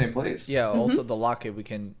also are in the same place. Yeah, also the locket we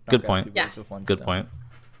can knock Good out point. 2 Yeah. birds with one Good stone. point.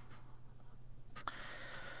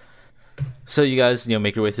 So you guys,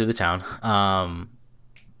 make your way through the town.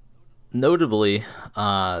 Notably,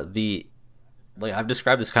 I've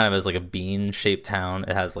described this kind of as like a bean-shaped town.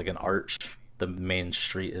 It has like an arch. The main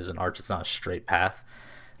street is an arch. It's not a straight path.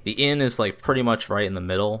 The inn is like pretty much right in the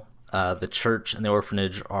middle. The church and the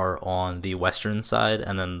orphanage are on the western side,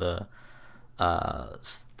 and then the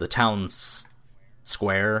town's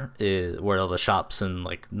square is where all the shops and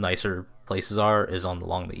like nicer places are is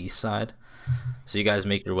along the east side. So you guys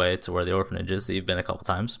make your way to where the orphanage is that you've been a couple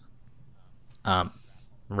times.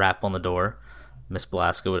 Rap on the door. Miss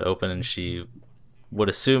Belasco would open, and she would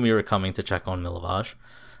assume you were coming to check on Milavage.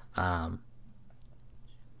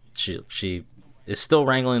 She is still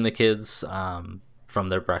wrangling the kids from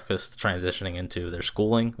their breakfast, transitioning into their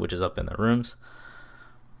schooling, which is up in their rooms.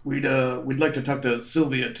 We'd like to talk to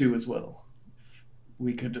Sylvia too as well. If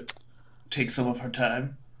we could take some of her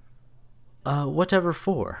time Whatever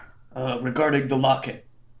for? regarding the locket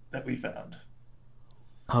that we found.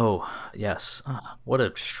 Oh, yes. What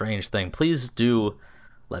a strange thing. Please do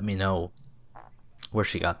let me know where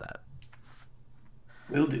she got that.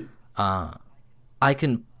 Will do. I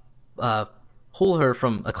can pull her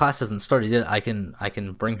from a class hasn't started yet. I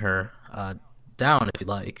can bring her down if you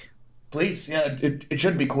like. Please, yeah, it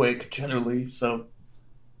should be quick generally. So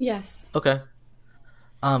Yes. Okay.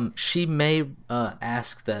 She may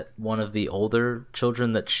ask that one of the older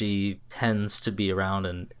children that she tends to be around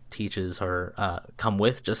and teaches her come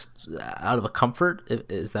with, just out of a comfort.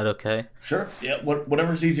 Is that okay? sure, yeah,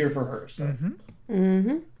 whatever's easier for her. So.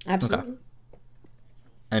 Absolutely. Okay.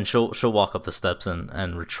 And she'll walk up the steps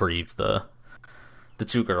and retrieve the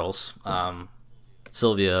two girls.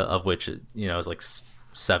 Sylvia, of which is like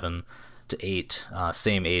 7 to 8,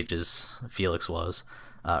 same age as Felix was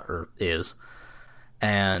or is,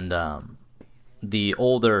 and the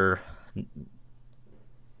older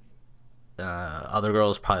other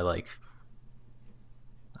girl is probably like,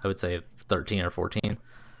 I would say 13 or 14.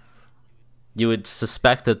 You would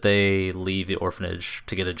suspect that they leave the orphanage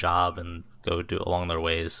to get a job and go do along their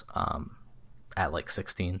ways at like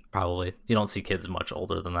 16, probably. You don't see kids much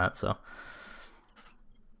older than that, so.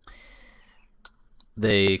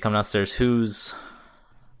 They come downstairs. Who's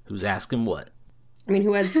asking what? I mean,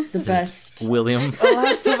 who has the best? William. The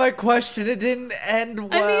last time I questioned, it didn't end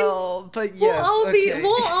well. But yes,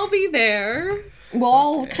 We'll all be there. We'll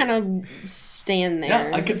all kind of stand there.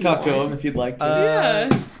 Yeah, I could talk to him if you'd like to. Yeah.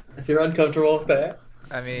 If you're uncomfortable with that.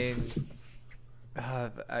 I mean,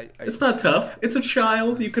 It's not tough. It's a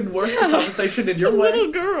child. You can work the conversation in your It's a way.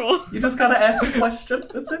 little girl. You just gotta ask a question.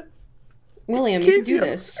 That's it. William, you can do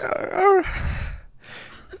this.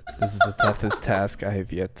 This is the toughest task I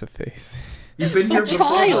have yet to face. You've been here A before,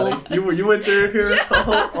 child. buddy. You went through here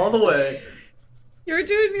all the way. You were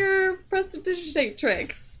doing your prestidigitate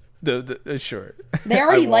tricks. Sure. They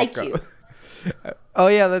already I like walk you. up. Oh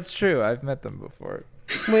yeah, that's true. I've met them before.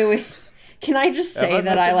 Wait. Can I just Have say I that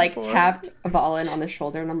met I them like before? tapped Avalon on the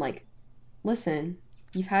shoulder and I'm like, listen,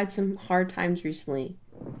 you've had some hard times recently.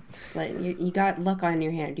 Like you got luck on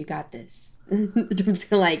your hand. You got this. I'm just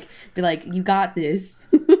gonna be like, you got this.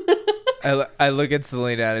 I look at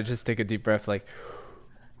Selena and I just take a deep breath, like,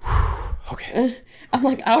 okay. I'm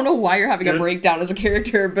like, I don't know why you're having a breakdown as a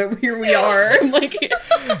character, but here we are. I'm like,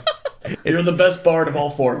 You're the best bard of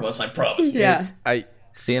all four of us, I promise. yeah.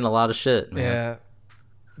 Seeing a lot of shit, man.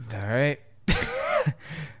 Yeah. All right.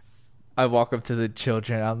 I walk up to the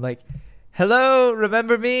children. I'm like, hello,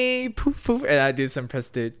 remember me? Poof, poof. And I do some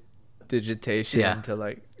prestidigitation to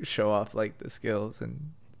like show off like the skills.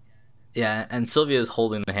 Yeah, and Sylvia is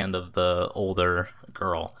holding the hand of the older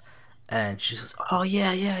girl. And she says, oh,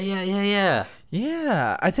 yeah.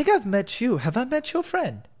 Yeah, I think I've met you. Have I met your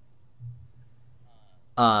friend?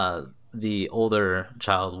 The older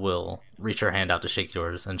child will reach her hand out to shake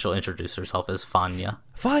yours, and she'll introduce herself as Fanya.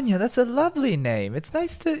 Vanya, that's a lovely name. It's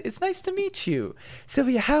nice to meet you.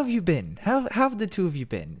 Sylvia, how have you been? How have the two of you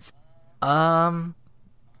been? Fine.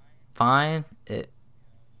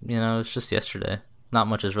 It's just yesterday. Not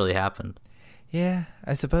much has really happened. Yeah,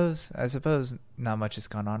 I suppose not much has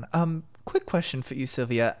gone on. Quick question for you,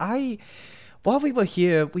 Sylvia. While we were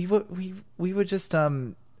here, we were just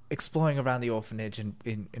exploring around the orphanage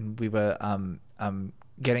and we were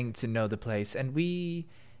getting to know the place, and we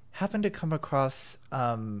happened to come across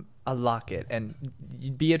a locket. And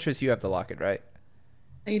Beatrice, you have the locket, right?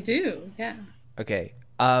 I do, yeah. Okay.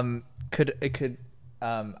 Could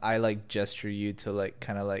I like gesture you to like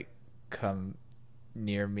kind of like come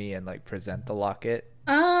near me and like present the locket?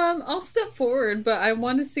 I'll step forward, but I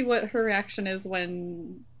want to see what her reaction is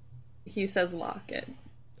when he says locket.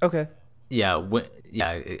 Okay. Yeah.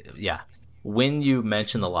 When you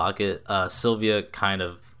mention the locket, Sylvia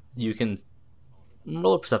you can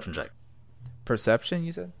roll a perception check. Perception,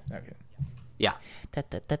 you said? Okay. Yeah.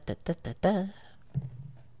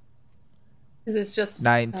 Is this just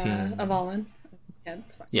 19. Avalon? Yeah,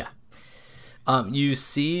 that's fine. Yeah. You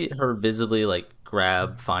see her visibly like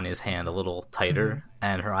grab Fanya's hand a little tighter,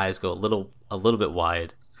 and her eyes go a little bit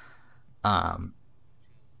wide. And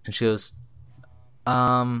she goes,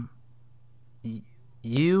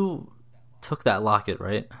 you took that locket,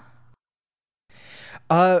 right?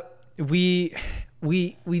 We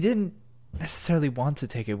didn't necessarily want to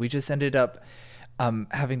take it. We just ended up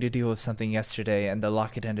having to deal with something yesterday, and the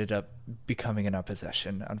locket ended up becoming in our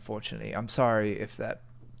possession, unfortunately. I'm sorry if that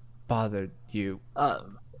bothered you.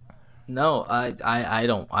 No, I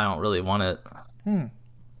don't really want it.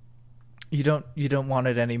 You don't want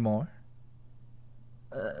it anymore?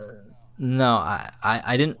 No,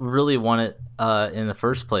 I didn't really want it in the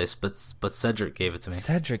first place, but Cedric gave it to me.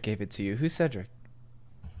 Cedric gave it to you. Who's Cedric?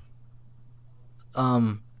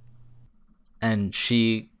 And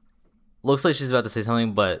she looks like she's about to say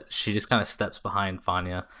something, but she just kind of steps behind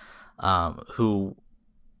Fanya, who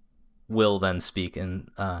will then speak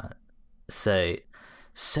and say,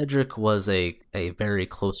 Cedric was a very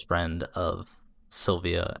close friend of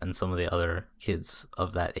Sylvia and some of the other kids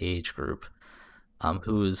of that age group,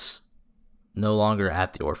 who's no longer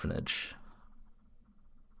at the orphanage.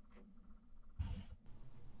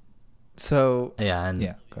 So Yeah, and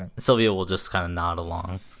yeah, go ahead. Sylvia will just kind of nod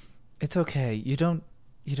along. It's okay. You don't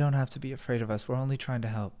have to be afraid of us. We're only trying to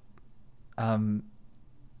help.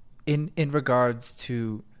 In regards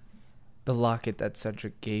to the locket that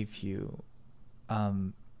Cedric gave you,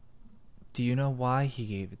 do you know why he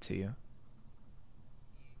gave it to you?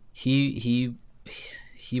 He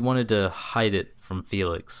wanted to hide it from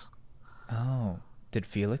Felix. Oh, did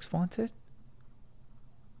Felix want it?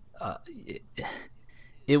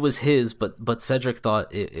 It was his, but Cedric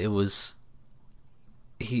thought it was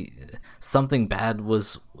something bad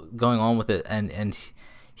was going on with it, and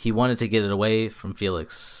he wanted to get it away from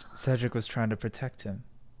Felix. Cedric was trying to protect him.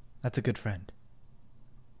 That's a good friend.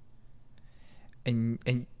 And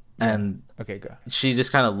okay, go. She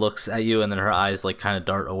just kind of looks at you, and then her eyes like kind of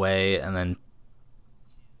dart away, and then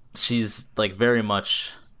she's like very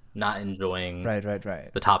much not enjoying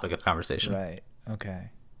Right. the topic of conversation. Right.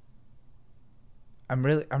 Okay. I'm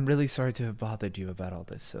really sorry to have bothered you about all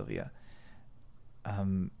this, Sylvia.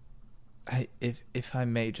 If I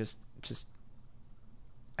may just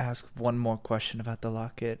ask one more question about the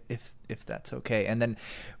locket, if that's okay, and then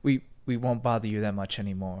we won't bother you that much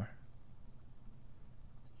anymore.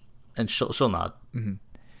 And she'll nod.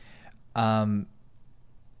 Mm-hmm.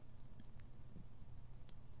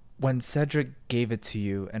 When Cedric gave it to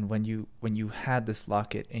you, and when you had this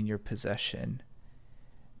locket in your possession,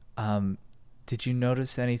 did you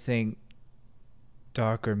notice anything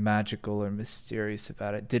dark or magical or mysterious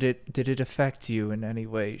about it? Did it affect you in any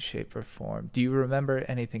way, shape, or form? Do you remember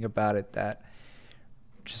anything about it that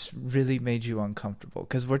just really made you uncomfortable?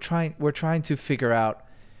 Because we're trying to figure out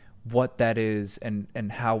what that is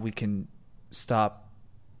and how we can stop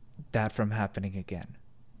that from happening again.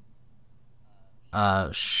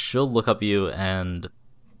 She'll look up you and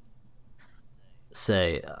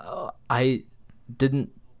say, I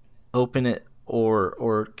didn't open it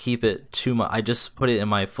or keep it too much. I just put it in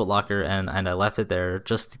my footlocker and I left it there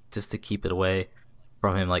just to keep it away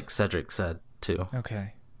from him, like Cedric said too.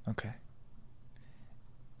 Okay.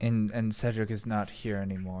 And Cedric is not here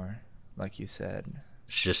anymore, like you said.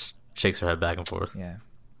 She just shakes her head back and forth. Yeah.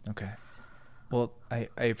 Okay. Well, I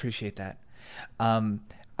appreciate that.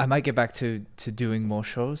 I might get back to doing more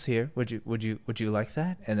shows here. Would you like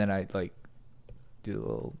that? And then I like do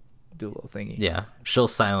a little thingy. Yeah. She'll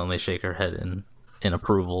silently shake her head in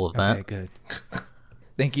approval of that. Okay, good.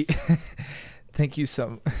 Thank you. Thank you so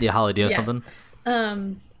much. Yeah, Holly, do you have something?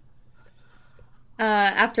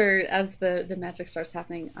 After, as the magic starts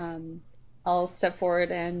happening, I'll step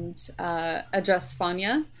forward and address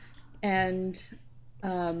Fanya, and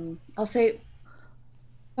I'll say,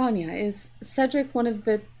 Fanya, is Cedric one of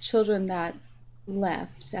the children that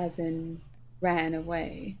left, as in ran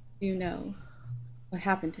away? Do you know what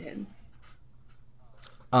happened to him?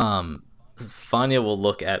 Fanya will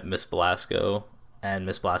look at Miss Belasco, and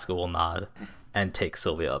Miss Belasco will nod and take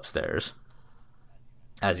Sylvia upstairs,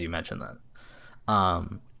 as you mentioned that.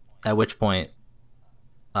 At which point,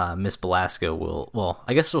 Miss Belasco will, well,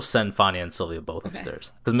 I guess she'll send Fanya and Sylvia both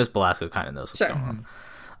upstairs, because Miss Belasco kind of knows what's going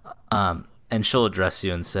on. And she'll address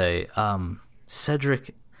you and say,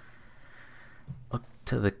 Cedric,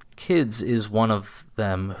 to the kids, is one of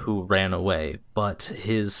them who ran away, but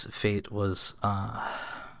his fate was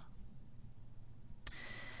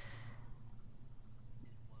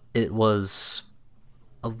it was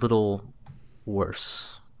a little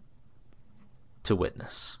worse to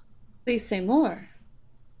witness. Please say more.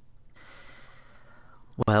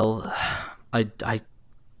 Well, I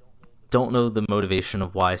don't know the motivation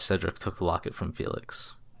of why Cedric took the locket from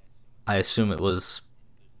Felix. I assume it was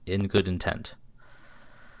in good intent.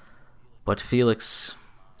 But Felix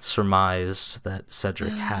surmised that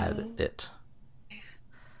Cedric had it.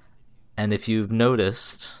 And if you've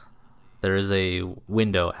noticed, there is a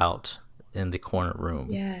window out in the corner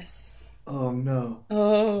room. Yes. Oh no.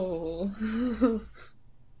 Oh.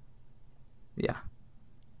 Yeah.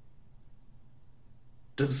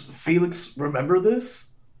 Does Felix remember this?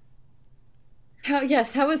 How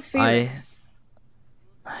is Felix?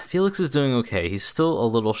 Felix is doing okay. He's still a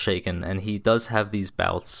little shaken, and he does have these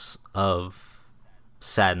bouts of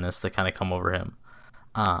sadness that kind of come over him.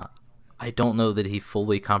 I don't know that he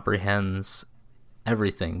fully comprehends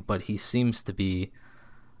everything, but he seems to be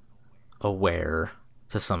aware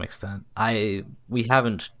to some extent. We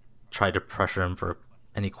haven't tried to pressure him for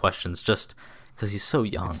any questions, just because he's so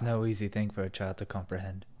young. It's no easy thing for a child to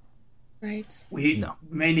comprehend. Right. We No.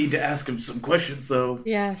 may need to ask him some questions, though,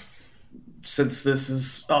 Yes. since this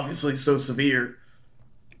is obviously so severe.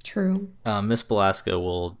 True. Miss Belasco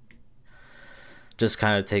will just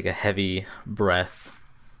kind of take a heavy breath,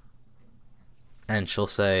 and she'll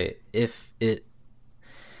say, "If it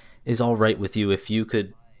is all right with you,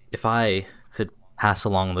 if I could pass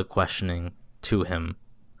along the questioning to him,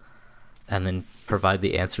 and then provide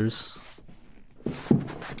the answers."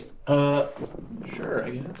 Sure, I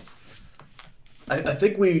guess. I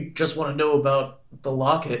think we just want to know about the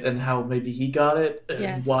locket and how maybe he got it and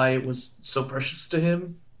Yes. why it was so precious to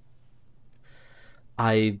him.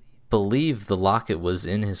 I believe the locket was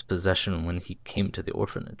in his possession when he came to the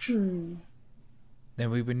orphanage. Then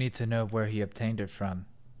we would need to know where he obtained it from.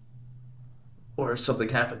 Or if something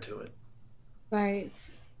happened to it. Right.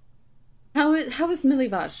 How is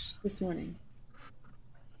Milivaj this morning?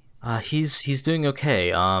 He's doing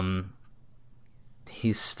okay.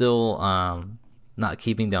 He's still not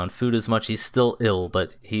keeping down food as much. He's still ill,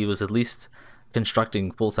 but he was at least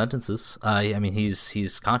constructing full sentences. I mean,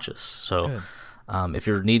 he's conscious. So, Good. if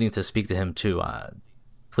you're needing to speak to him too,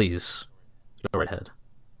 please go right ahead.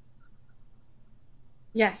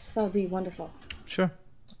 Yes, that would be wonderful. Sure.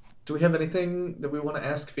 Do we have anything that we want to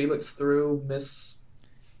ask Felix through Miss...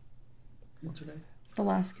 What's her name?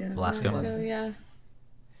 Velasco. Velasco. So yeah.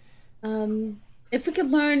 If we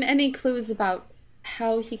could learn any clues about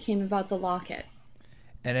how he came about the locket.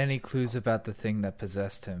 And any clues about the thing that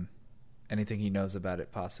possessed him? Anything he knows about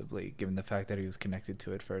it, possibly, given the fact that he was connected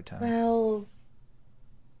to it for a time. Well,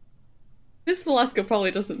 Miss Velasco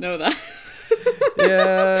probably doesn't know that.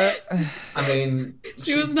 Yeah. I mean,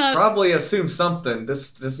 She was not- probably assumed something.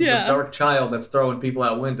 This is Yeah. a dark child that's throwing people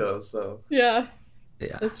out windows, so... Yeah,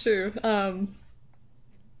 Yeah. that's true.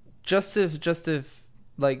 just if,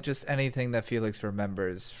 like, just anything that Felix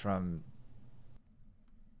remembers from...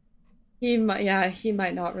 He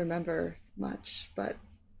might not remember much, but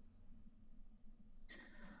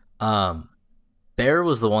Bear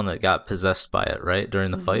was the one that got possessed by it, right,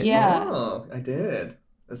 during the fight? Yeah. Oh, I did.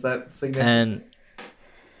 Is that significant?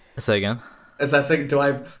 And say again. Is that saying, do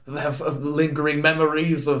I have lingering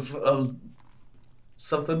memories of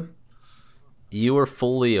something? You were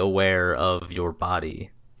fully aware of your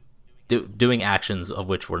body doing actions of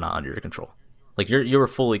which were not under your control. Like you were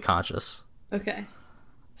fully conscious, okay.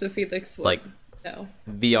 So Felix would like know.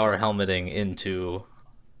 VR helmeting into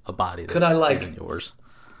a body that Could I, like- isn't yours.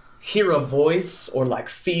 Hear a voice or like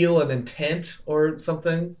feel an intent or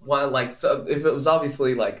something? While like if it was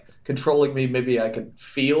obviously like controlling me, maybe I could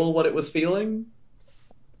feel what it was feeling.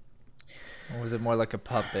 Or was it more like a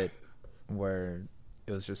puppet where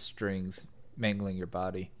it was just strings mangling your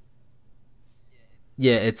body?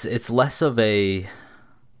 Yeah, it's less of a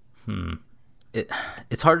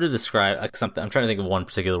it's hard to describe something. I'm trying to think of one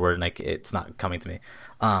particular word and it's not coming to me.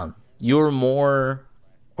 You're more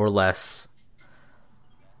or less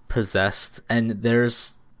possessed, and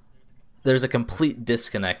there's a complete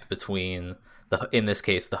disconnect between in this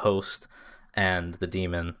case the host and the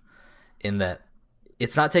demon, in that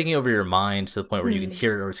it's not taking over your mind to the point where you can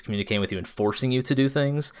hear it or it's communicating with you and forcing you to do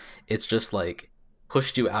things. It's just like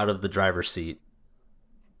pushed you out of the driver's seat,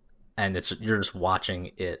 and you're just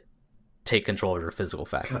watching it take control of your physical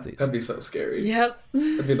God, faculties. that'd be so scary. Yep.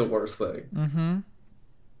 That'd be the worst thing. Mm-hmm.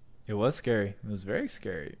 It was scary. It was very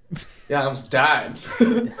scary. Yeah, I almost died.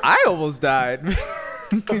 I almost died.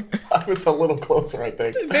 I was a little closer, I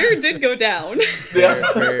think. Bear did go down.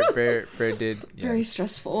 Bear did. Yes. Very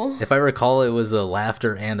stressful. If I recall, it was a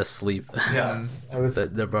laughter and a sleep Yeah, I was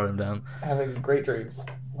that brought him down. having great dreams,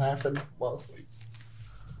 laughing while asleep.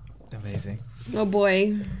 Amazing. Oh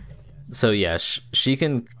boy. So yeah, she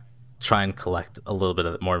can try and collect a little bit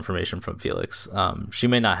of more information from Felix. She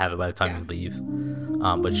may not have it by the time you leave,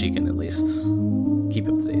 but she can at least keep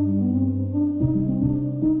up to date.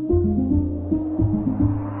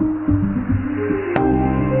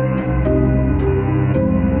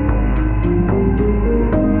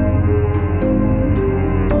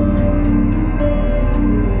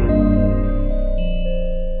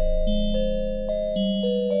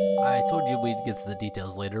 I told you we'd get to the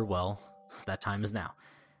details later. Well, that time is now.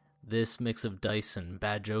 This mix of dice and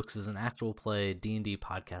bad jokes is an actual play D&D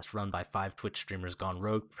podcast run by 5 Twitch streamers gone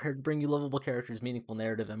rogue, prepared to bring you lovable characters, meaningful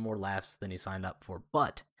narrative, and more laughs than you signed up for,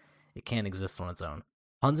 but it can't exist on its own.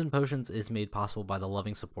 Puns and Potions is made possible by the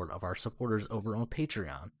loving support of our supporters over on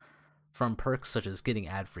Patreon. From perks such as getting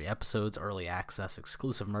ad-free episodes, early access,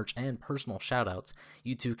 exclusive merch, and personal shoutouts,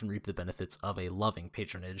 you too can reap the benefits of a loving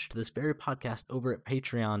patronage to this very podcast over at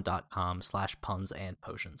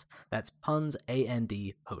patreon.com/punsandpotions. That's puns,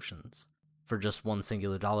 A-N-D, potions. For just one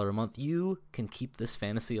singular dollar a month, you can keep this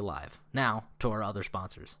fantasy alive. Now, to our other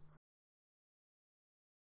sponsors.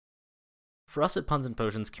 For us at Puns and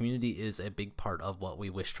Potions, community is a big part of what we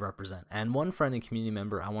wish to represent, and one friend and community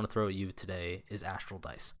member I want to throw at you today is Astral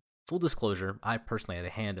Dice. Full disclosure, I personally had a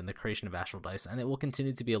hand in the creation of Astral Dice, and it will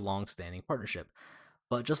continue to be a long-standing partnership.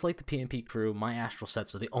 But just like the PnP crew, my Astral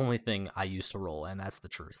sets are the only thing I use to roll, and that's the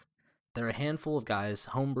truth. They're a handful of guys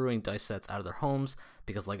homebrewing dice sets out of their homes,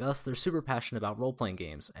 because like us, they're super passionate about role-playing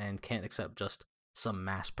games, and can't accept just some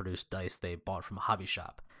mass-produced dice they bought from a hobby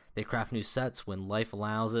shop. They craft new sets when life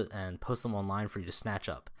allows it and post them online for you to snatch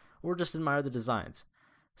up, or just admire the designs.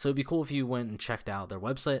 So it'd be cool if you went and checked out their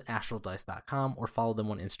website, astraldice.com, or followed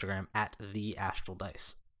them on Instagram at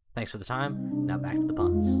 @theastraldice. Thanks for the time. Now back to the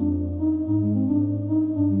puns.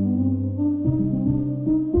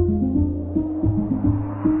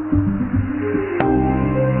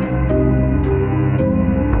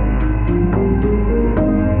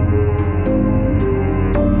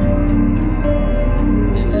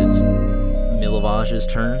 Is it Milovage's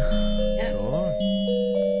turn? Yes.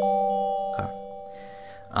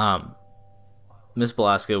 Miss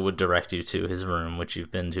Belasco would direct you to his room, which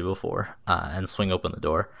you've been to before, and swing open the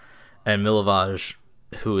door. And Milovage,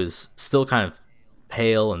 who is still kind of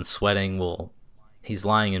pale and sweating, he's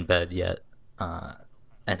lying in bed yet,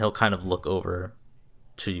 and he'll kind of look over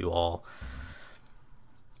to you all,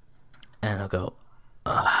 and he'll go,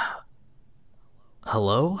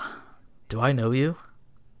 hello? Do I know you?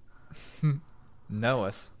 Know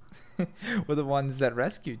us. We're the ones that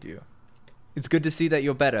rescued you. It's good to see that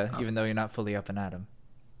you're better, even though you're not fully up and at 'em.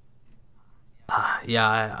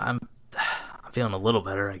 Yeah, I'm feeling a little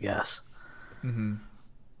better, I guess. Mm-hmm.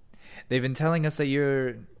 They've been telling us that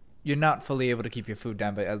you're not fully able to keep your food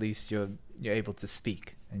down, but at least you're able to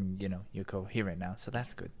speak, and you're coherent now, so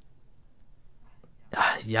that's good.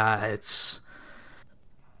 Yeah, it's...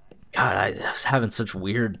 God, I was having such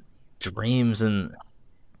weird dreams, and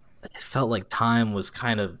it felt like time was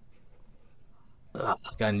kind of... God,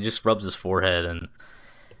 and he just rubs his forehead, and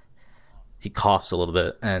he coughs a little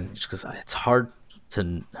bit, and just goes, it's hard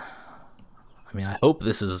to... I mean, I hope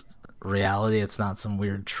this is reality. It's not some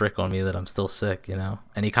weird trick on me that I'm still sick,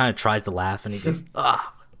 And he kind of tries to laugh, and he goes,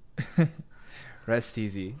 ah. Rest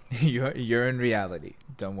easy. You're in reality.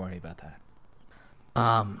 Don't worry about that.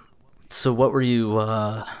 So what were you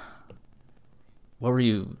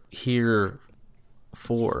here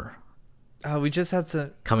for? We just had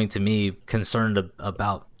to... Coming to me, concerned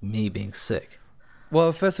about me being sick.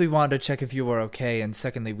 Well, first we wanted to check if you were okay, and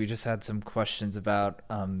secondly, we just had some questions about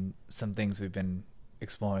some things we've been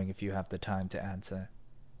exploring, if you have the time to answer.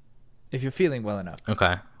 If you're feeling well enough.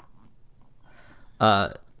 Okay.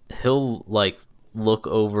 He'll, look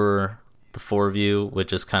over the four of you with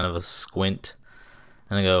just kind of a squint,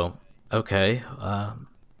 and I go, okay,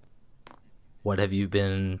 what have you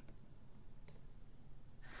been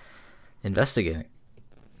investigating?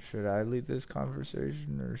 Should I lead this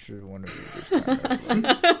conversation, or should one of you just kind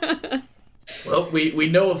of... Well, we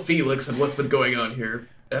know of Felix and what's been going on here,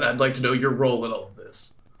 and I'd like to know your role in all of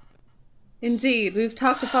this. Indeed. We've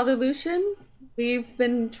talked to Father Lucian. We've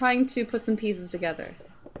been trying to put some pieces together.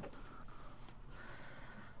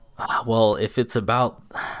 Well, if it's about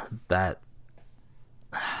that...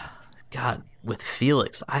 God, with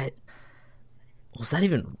Felix, was that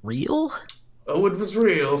even real? Oh, it was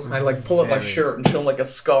real. I pull up my shirt and show him a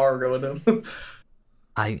scar going down.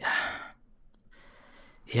 I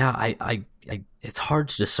it's hard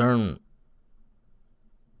to discern,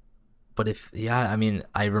 but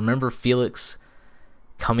I remember Felix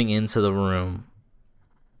coming into the room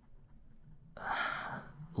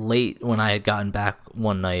late when I had gotten back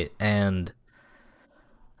one night, and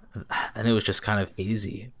then it was just kind of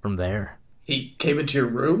hazy from there. He came into your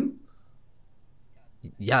room?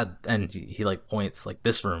 Yeah, and he points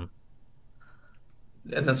this room.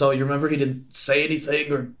 And that's all you remember? He didn't say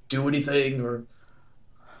anything or do anything or...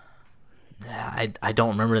 I don't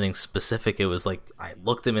remember anything specific. It was I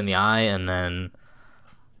looked him in the eye, and then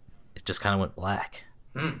it just kind of went black.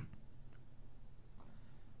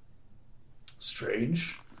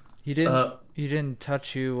 Strange. He didn't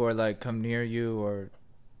touch you or come near you or...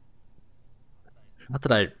 Not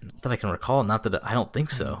that I can recall. Not that I don't think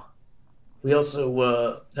so. We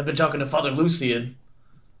also have been talking to Father Lucian,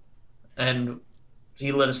 and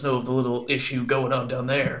he let us know of the little issue going on down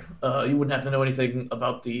there. You wouldn't happen to know anything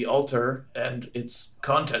about the altar and its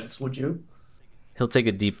contents, would you? He'll take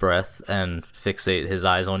a deep breath and fixate his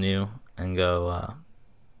eyes on you and go,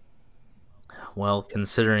 well,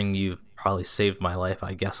 considering you've probably saved my life,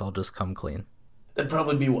 I guess I'll just come clean. That'd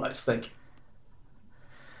probably be wise, thank you.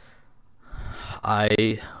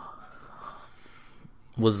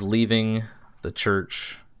 was leaving the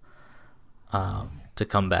church to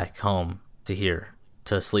come back home to here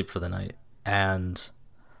to sleep for the night, and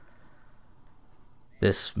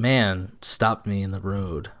this man stopped me in the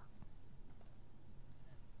road.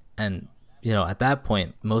 And at that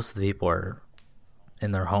point, most of the people are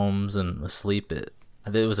in their homes and asleep. It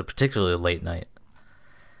was a particularly late night,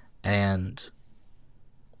 and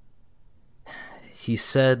he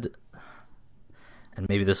said, and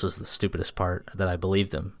maybe this was the stupidest part that I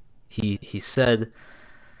believed him. He said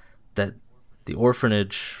that the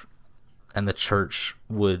orphanage and the church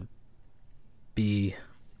would be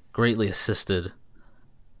greatly assisted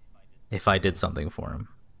if I did something for him.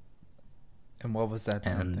 And what was that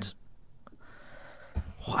something? And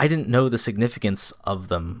I didn't know the significance of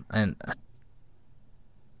them,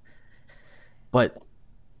 but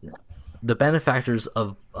the benefactors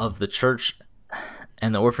of the church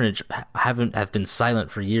and the orphanage have been silent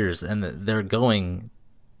for years, and they're going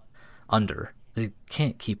under. They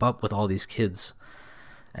can't keep up with all these kids.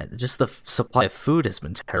 Just the supply of food has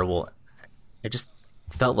been terrible. I just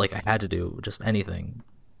felt like I had to do just anything.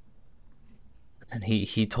 And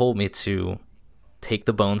he told me to take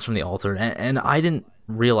the bones from the altar, and I didn't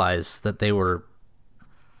realize that they were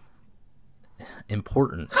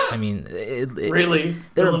important. I mean, Really?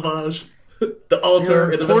 The lavage? The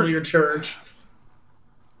altar in the middle of your church?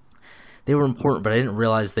 They were important, but I didn't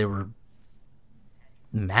realize they were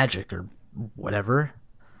magic or whatever.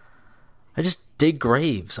 I just dig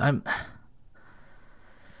graves. I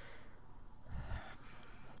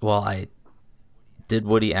did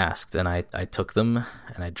what he asked, and I took them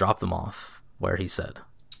and I dropped them off where he said.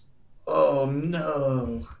 Oh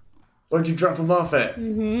no. Where'd you drop them off at?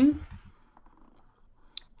 Mm-hmm.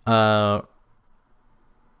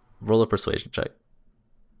 Roll a persuasion check.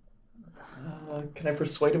 Can I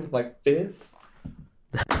persuade him with my fist?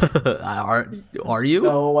 Are you?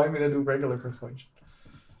 No, I'm gonna do regular persuasion.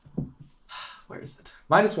 Where is it?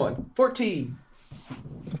 -1. 14.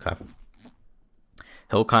 Okay.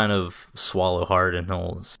 He'll kind of swallow hard and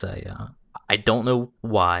he'll say, I don't know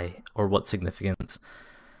why or what significance,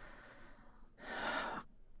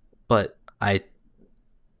 but I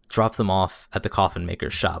dropped them off at the coffin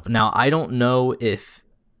maker's shop. Now, I don't know if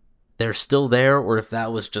they're still there or if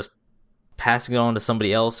that was just passing it on to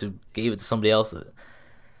somebody else who gave it to somebody else.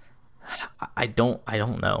 I don't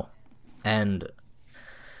know. And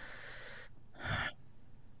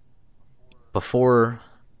before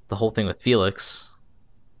the whole thing with Felix,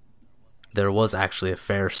 there was actually a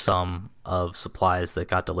fair sum of supplies that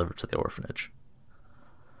got delivered to the orphanage.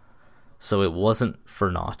 So it wasn't for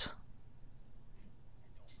naught.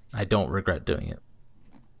 I don't regret doing it.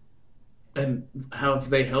 And have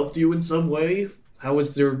they helped you in some way? How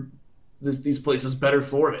is these places better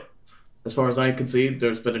for it? As far as I can see,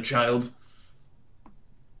 there's been a child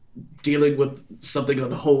dealing with something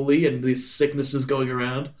unholy and these sicknesses going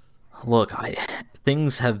around. Look,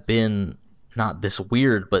 things have been not this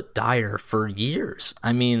weird, but dire for years.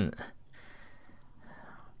 I mean,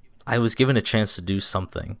 I was given a chance to do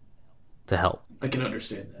something to help. I can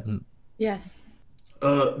understand that. Yes.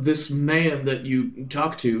 This man that you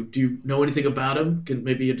talked to, do you know anything about him?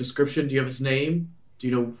 Maybe a description? Do you have his name? Do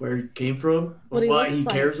you know where he came from? What Or why looks he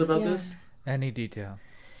like, cares about yeah. this? Any detail?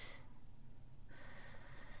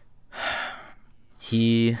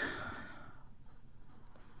 He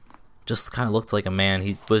just kind of looked like a man.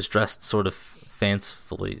 He was dressed sort of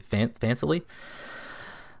fancily.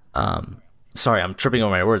 Sorry, I'm tripping over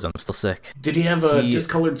my words. I'm still sick. Did he have a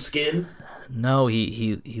discolored skin? No,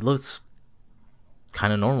 he looks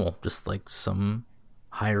kind of normal, just like some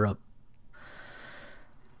higher up.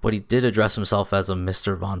 But he did address himself as a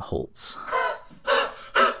Mr. Von Holtz.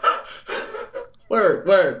 Word.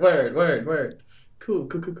 Cool.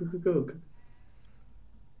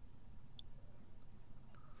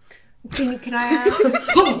 Can I ask?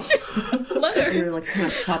 Letter. You're like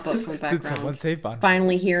kind of pop up from the Did someone background. say Von?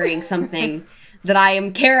 Finally hearing something that I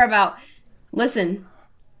am care about. Listen.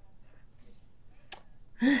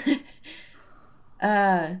 Hey,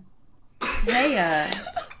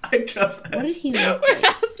 I just what did he look We're like?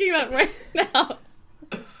 asking that right now.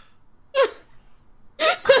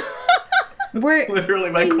 We're literally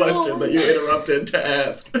my I know. question that you interrupted to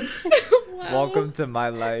ask. Wow. Welcome to my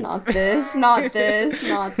life. not this.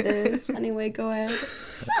 Anyway, go ahead.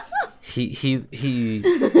 He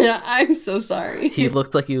I'm so sorry. he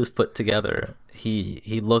looked like he was put together.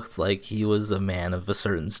 He looked like he was a man of a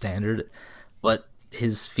certain standard, but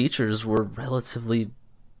his features were relatively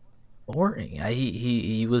boring.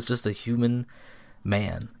 He was just a human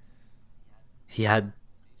man. He had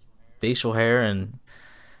facial hair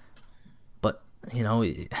but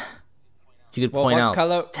You could Well, point what out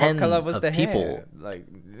color? 10 What color was of the people. hair? Like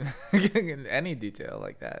any detail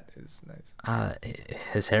like that is nice.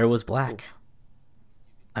 His hair was black.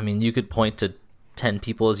 I mean, you could point to 10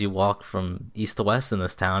 people as you walk from east to west in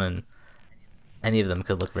this town, and any of them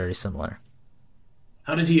could look very similar.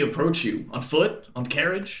 How did he approach you? On foot? On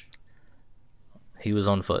carriage? He was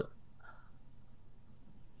on foot.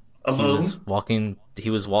 Alone? He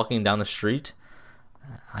was walking down the street.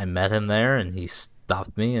 I met him there, and he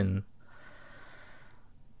stopped me, and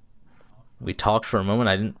we talked for a moment.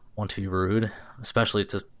 I didn't want to be rude, especially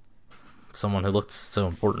to someone who looked so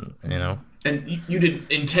important, you know? And you didn't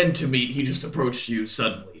intend to meet, he just approached you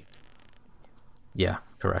suddenly. Yeah,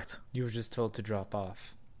 correct. You were just told to drop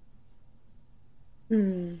off.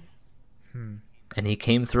 And he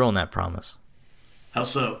came through on that promise. How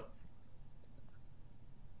so?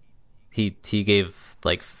 He gave,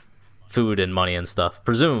 like, food and money and stuff.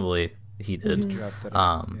 Presumably, he did. Dropped it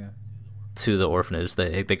off. Yeah. To the orphanage.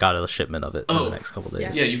 They got a shipment of it in the next couple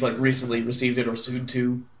days. Yeah, you've, like, recently received it or soon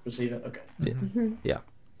to receive it? Okay. Yeah.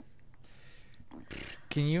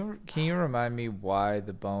 Can you remind me why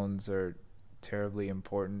the bones are terribly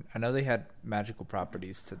important? I know they had magical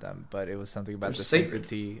properties to them, but it was something about the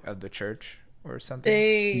sanctity of the church or something.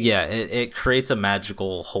 Yeah, it creates a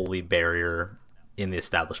magical holy barrier in the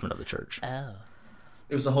establishment of the church. Oh.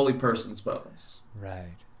 It was a holy person's bones.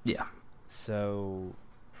 Right. Yeah. So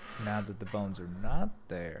now that the bones are not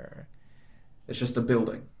there, It's just a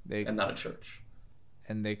building they and not a church.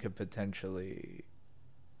 and they could potentially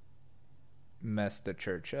mess the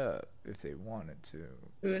church up if they wanted to.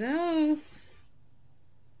 Who knows?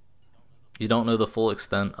 You don't know the full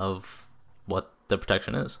extent of what the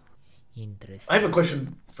protection is. Interesting. I have a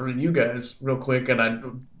question for you guys, real quick.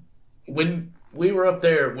 And when we were up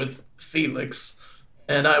there with Felix,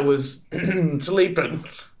 and I was sleeping,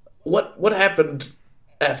 what happened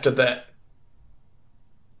after that?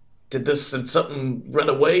 Did something run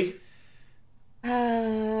away?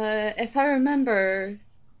 If I remember,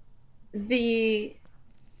 the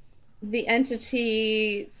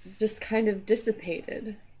entity just kind of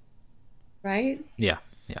dissipated, right? Yeah.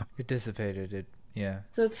 It dissipated. It yeah.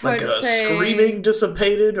 So it's hard Like to a say. screaming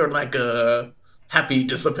dissipated, or like a happy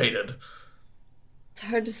dissipated? It's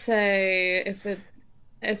hard to say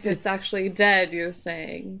if it's actually dead. You're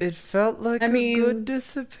saying It felt like I mean, good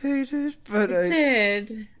dissipated, but it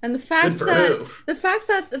did, and the fact Good for that who? the fact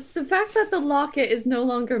that the locket is no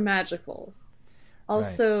longer magical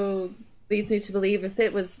also leads me to believe if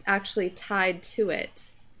it was actually tied to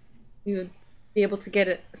it, we would be able to get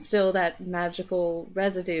it still that magical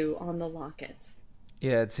residue on the locket.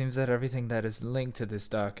 Yeah, it seems that everything that is linked to this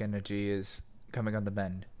dark energy is coming on the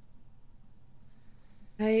bend.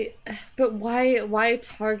 But why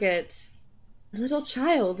target a little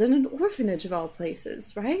child in an orphanage of all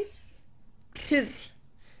places, right?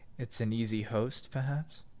 It's an easy host,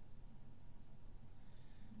 perhaps?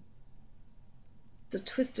 It's a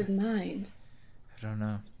twisted mind. I don't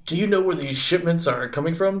know. Do you know where these shipments are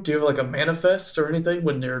coming from? Do you have like a manifest or anything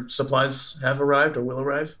when their supplies have arrived or will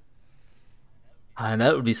arrive? And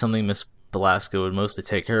that would be something Miss Velasco would mostly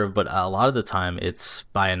take care of, but a lot of the time it's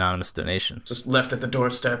by anonymous donation. Just left at the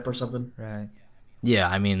doorstep or something? Right. Yeah,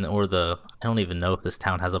 I mean, I don't even know if this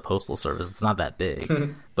town has a postal service. It's not that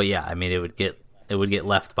big. But yeah, I mean, it would get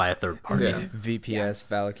left by a third party. Yeah. VPS,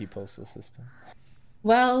 Valaki Postal System.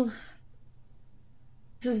 Well,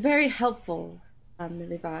 this is very helpful,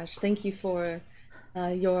 Milivaj. Thank you for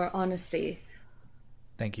your honesty.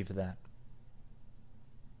 Thank you for that.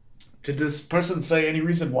 Did this person say any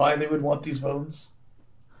reason why they would want these bones?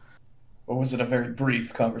 Or was it a very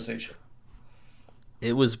brief conversation?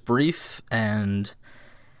 It was brief, and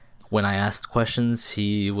when I asked questions,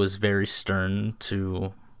 he was very stern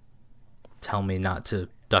to tell me not to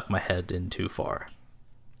duck my head in too far.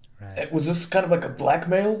 Right. Was this kind of like a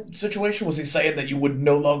blackmail situation? Was he saying that you would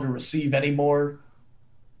no longer receive any more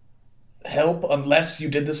help unless you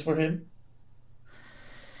did this for him?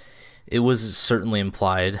 It was certainly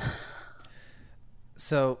implied.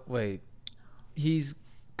 So, wait. He's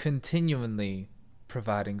continually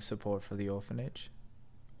providing support for the orphanage?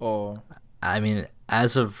 Or... I mean,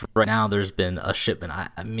 as of right now, there's been a shipment.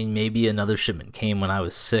 I mean, maybe another shipment came when I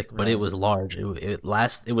was sick, but it was large. It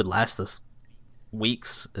would last us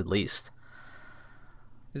weeks at least.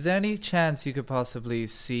 Is there any chance you could possibly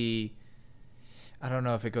see... I don't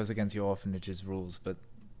know if it goes against your orphanage's rules, but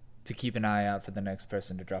to keep an eye out for the next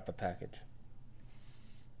person to drop a package?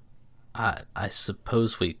 I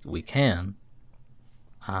suppose we can.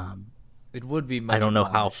 It would be much I don't know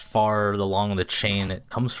how admonished. far along the chain it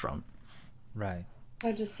comes from. Right.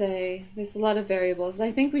 Hard to say. There's a lot of variables.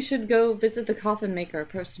 I think we should go visit the coffin maker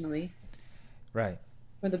personally. Right.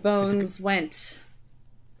 where the bones went.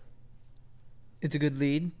 It's a good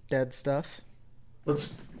lead. Dad stuff.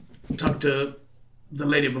 Let's talk to the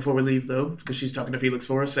lady before we leave, though, because she's talking to Felix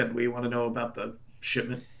for us, and we want to know about the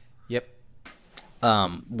shipment. Yep.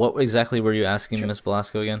 What exactly were you asking Miss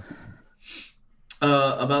Velasco again?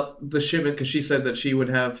 About the shipment, because she said that she would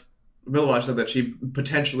have. Milovaj said that she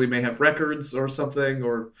potentially may have records or something,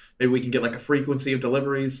 or maybe we can get like a frequency of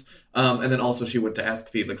deliveries. And then also she went to ask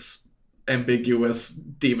Felix ambiguous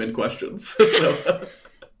demon questions. So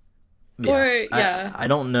I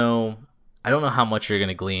don't know. I don't know how much you're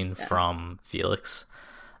gonna glean from Felix.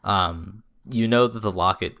 You know that the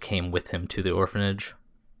locket came with him to the orphanage.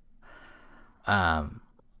 And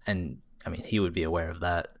I mean, he would be aware of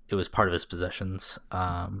that. It was part of his possessions.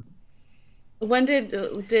 When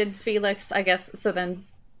did Felix? I guess so. Then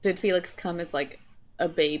did Felix come as like a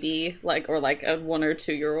baby, like or like a 1 or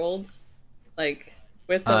 2 year old, like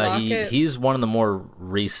with the locket? He's one of the more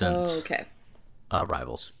recent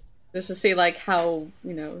rivals. Just to see like how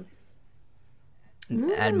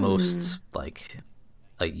at most like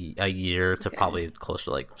a year to probably close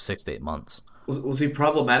to like 6 to 8 months. Was he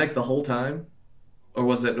problematic the whole time, or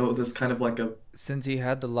was it this kind of like a Since he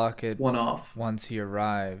had the locket one-off? once he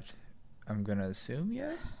arrived, I'm gonna assume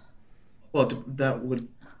yes. Well, that would.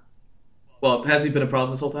 Well, has he been a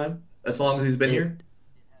problem this whole time? As long as he's been here?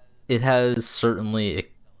 It has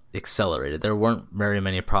certainly accelerated. There weren't very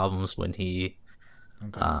many problems when he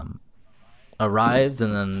arrived,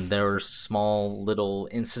 and then there were small little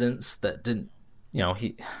incidents that didn't.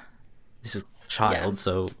 He's a child,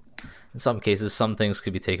 so in some cases, some things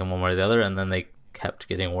could be taken one way or the other, and then they kept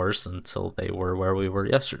getting worse until they were where we were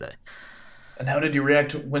yesterday. And how did you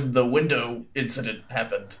react when the window incident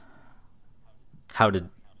happened?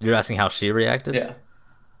 You're asking how she reacted? Yeah.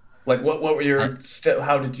 Like, what were your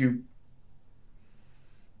how did you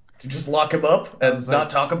just lock him up and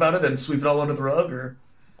not talk about it and sweep it all under the rug, or?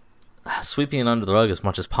 Sweeping it under the rug as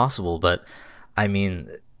much as possible, but I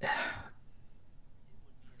mean,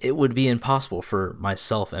 it would be impossible for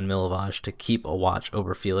myself and Milovaj to keep a watch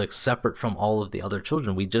over Felix separate from all of the other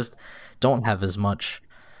children. We just don't have as much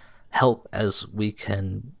help as we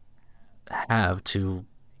can have to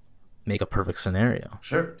make a perfect scenario.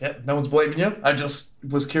 Sure, yeah, no one's blaming you. I just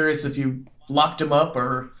was curious if you locked him up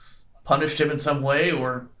or punished him in some way,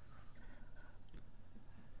 or...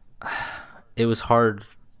 It was hard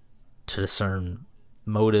to discern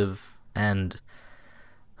motive, and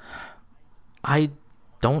I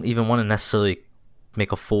don't even want to necessarily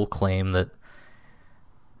make a full claim that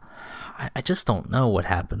I just don't know what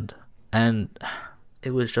happened, and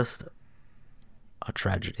it was just a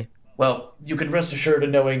tragedy. Well, you can rest assured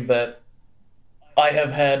in knowing that I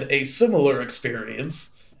have had a similar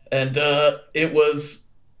experience, and it was...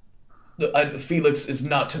 Felix is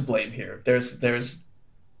not to blame here. There's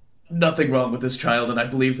nothing wrong with this child, and I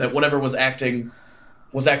believe that whatever was acting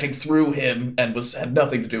through him and had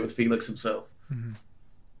nothing to do with Felix himself. Mm-hmm.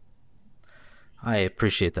 I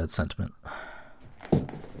appreciate that sentiment.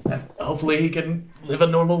 And hopefully he can live a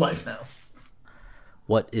normal life now.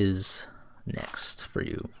 What is next for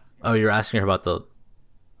you? Oh, you're asking her about the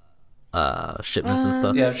shipments and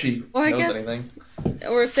stuff? Yeah, if she Or I knows guess, anything.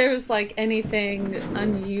 or if there was like anything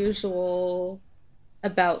unusual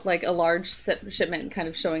about like a large shipment kind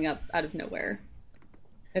of showing up out of nowhere.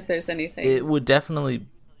 If there's anything, It would definitely.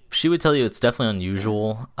 She would tell you it's definitely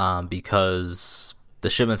unusual, because the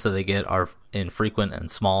shipments that they get are infrequent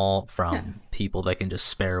and small from people that can just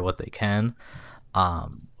spare what they can.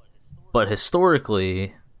 But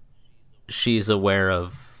historically, she's aware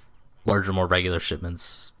of larger, more regular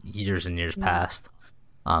shipments years and years past.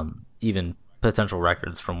 Even potential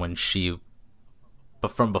records from when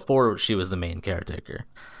from before she was the main caretaker.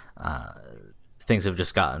 Things have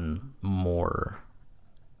just gotten more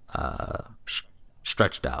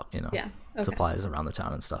stretched out, Yeah. Okay. supplies around the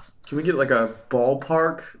town and stuff. Can we get like a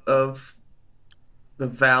ballpark of the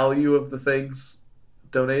value of the things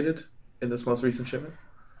donated in this most recent shipment?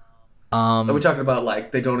 Are we talking about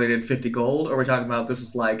like they donated 50 gold, or are we talking about this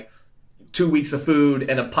is like 2 weeks of food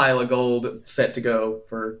and a pile of gold set to go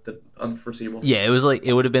for the unforeseeable? Yeah, it was like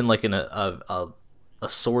it would have been like a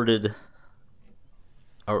assorted,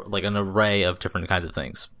 or like an array of different kinds of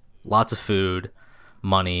things. Lots of food,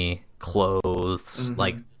 money, clothes,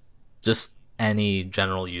 like just any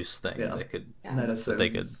general use thing Yeah. that Medicines. they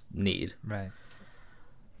could need. Right.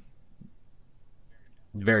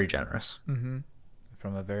 Very generous. Mm-hmm.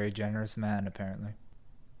 From a very generous man, apparently.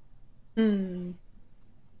 Hmm.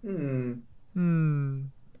 Him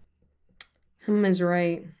is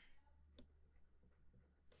right.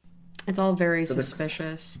 It's all very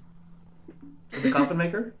suspicious. The coffin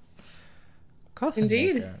maker? Coffin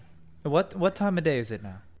Indeed. maker. What time of day is it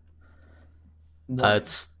now?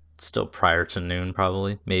 It's still prior to noon,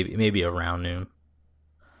 probably. Maybe around noon.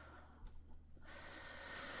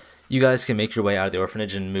 You guys can make your way out of the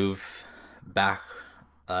orphanage and move back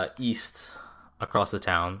east across the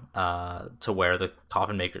town to where the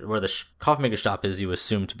coffin maker shop is, you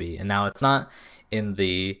assume to be. And now it's not in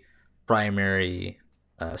the primary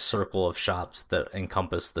circle of shops that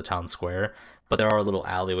encompass the town square, but there are little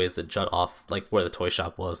alleyways that jut off, like where the toy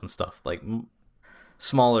shop was and stuff. Like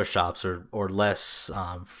smaller shops or less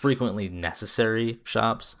frequently necessary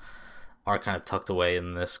shops are kind of tucked away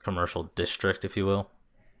in this commercial district, if you will.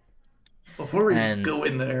 Before we go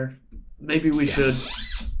in there, maybe we should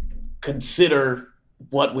consider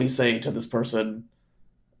what we say to this person.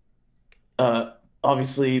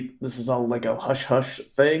 Obviously, this is all like a hush-hush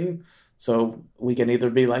thing, so we can either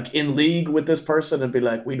be like in league with this person and be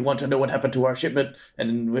like, we want to know what happened to our shipment,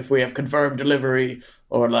 and if we have confirmed delivery,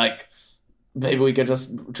 or like maybe we could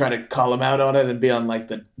just try to call him out on it and be on like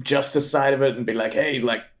the justice side of it and be like, hey,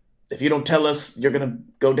 like if you don't tell us, you're gonna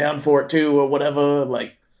go down for it too, or whatever.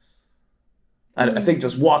 Like, I think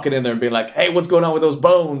just walking in there and being like, hey, what's going on with those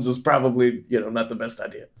bones is probably, not the best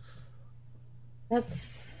idea.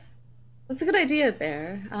 That's a good idea,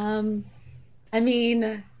 Bear. I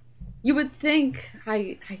mean, you would think,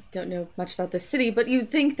 I don't know much about the city, but you'd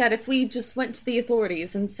think that if we just went to the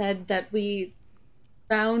authorities and said that we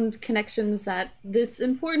found connections that this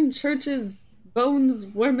important church's bones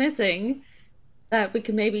were missing, that we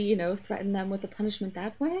could maybe, threaten them with a punishment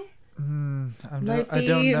that way? I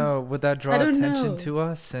don't know. Would that draw attention to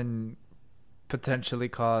us and potentially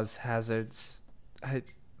cause hazards?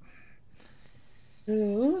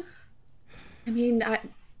 Ooh. I mean,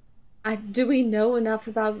 do we know enough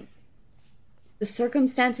about the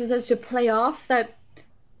circumstances as to play off that,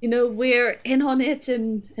 we're in on it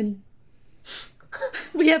and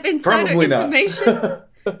we have insider information?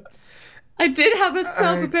 I did have a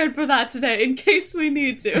spell prepared for that today in case we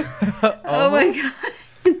need to. Oh my god.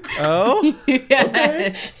 Oh?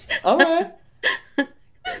 Yes. Okay. All right.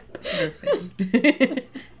 Perfect.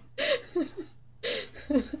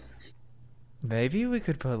 Maybe we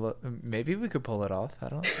could pull it off. I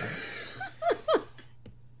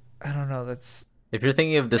don't know. That's If you're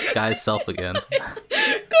thinking of disguise self again. Of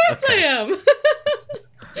course I am.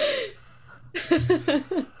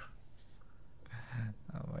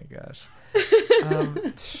 oh my gosh.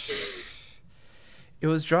 It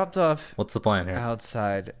was dropped off. What's the plan here?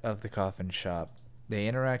 Outside of the coffin shop. They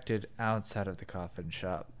interacted outside of the coffin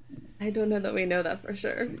shop. I don't know that we know that for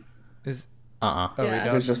sure. Oh, we Yeah. don't.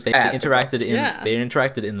 It was just They interacted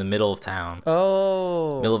in the middle of town.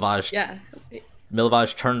 Oh.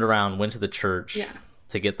 Milovaj turned around, went to the church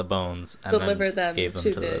to get the bones, and Deliver them gave them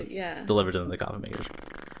to delivered them to the coffin makers.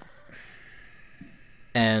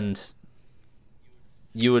 And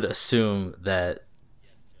you would assume that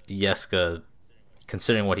Yeska,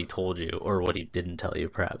 considering what he told you, or what he didn't tell you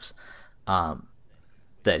perhaps,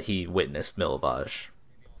 that he witnessed Milovaj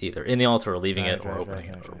either in the altar or leaving it or opening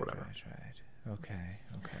it or whatever. Right. Okay.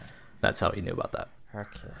 That's how he knew about that.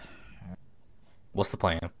 Okay. What's the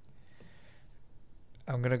plan?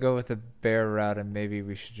 I'm gonna go with the bear route, and maybe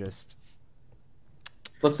we should just...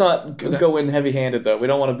 Let's not go in heavy-handed, though. We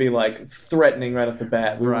don't want to be, like, threatening right off the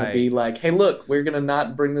bat. We want to be like, hey, look, we're going to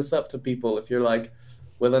not bring this up to people if you're, like,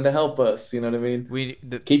 willing to help us. You know what I mean?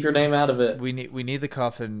 Keep your name out of it. We need the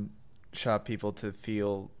coffin shop people to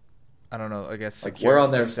feel, I don't know, I guess like secure, we're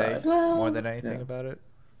on their safe, side. more than anything about it.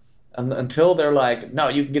 Until they're like, no,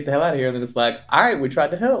 you can get the hell out of here. And then it's like, all right, we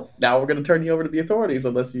tried to help. Now we're going to turn you over to the authorities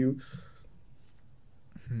unless you...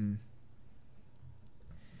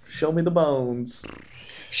 Show me the bones.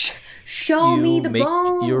 Show me the make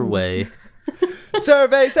bones. your way.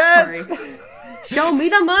 Survey says. Sorry. Show me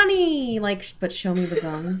the money. But show me the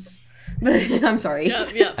bones. I'm sorry. Yeah.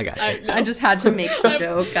 I got you. I just had to make the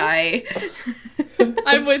joke.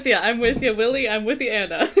 I'm with you, Willie. I'm with you,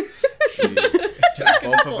 Anna.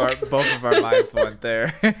 both of our minds went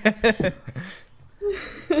there.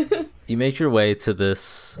 You make your way to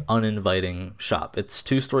this uninviting shop. It's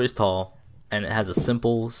 2 stories tall, and it has a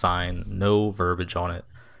simple sign, no verbiage on it,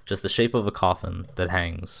 just the shape of a coffin that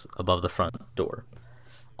hangs above the front door.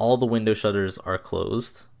 All the window shutters are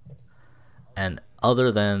closed, and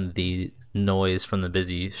other than the noise from the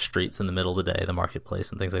busy streets in the middle of the day, the marketplace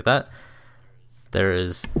and things like that, there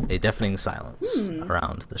is a deafening silence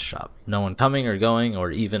around this shop. No one coming or going,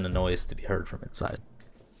 or even a noise to be heard from inside.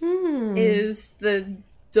 Is the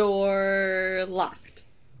door locked?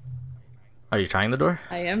 Are you trying the door?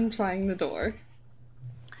 I am trying the door.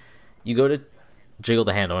 You go to jiggle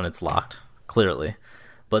the handle and it's locked, clearly.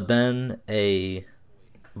 But then a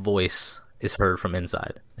voice is heard from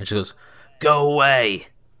inside, and she goes, "Go away!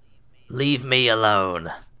 Leave me alone!"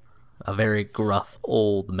 A very gruff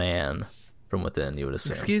old man from within, you would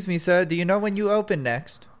assume. Excuse me, sir. Do you know when you open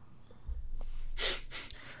next?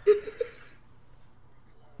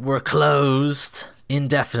 We're closed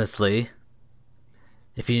indefinitely.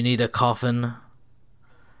 If you need a coffin,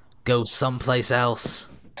 go someplace else.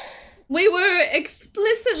 We were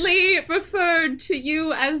explicitly referred to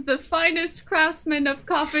you as the finest craftsman of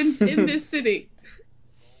coffins in this city.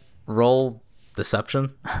 Roll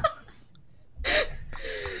deception.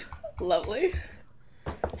 Lovely.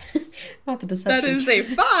 Not the deception. That is a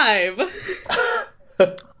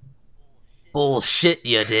 5. Bullshit,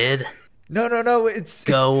 you did. No, it's...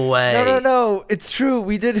 Go away. No, it's true.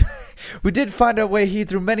 We did find our way here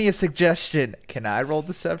through many a suggestion. Can I roll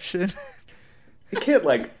deception? You can't,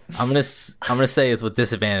 like... I'm gonna say it's with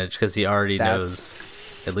disadvantage because he already knows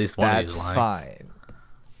at least one of these That's lying.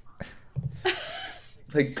 fine.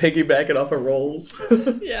 Like, piggybacking off of rolls.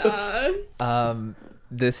 Yeah.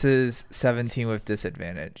 This is 17 with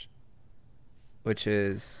disadvantage, which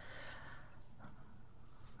is...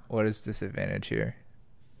 What is disadvantage here?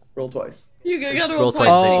 Roll twice. You gotta Roll roll twice,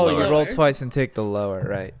 twice. take Oh, the you lower. roll twice and take the lower,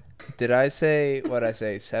 right? Did I say,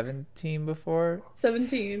 17 before?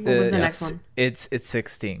 17. What was the Yeah, next one? It's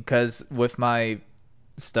 16, because with my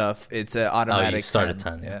stuff, it's an automatic. Oh, you start at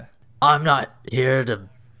 10, Yeah. I'm not here to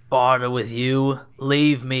barter with you.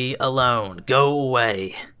 Leave me alone. Go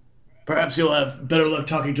away. Perhaps you'll have better luck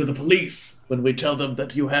talking to the police when we tell them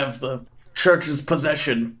that you have the church's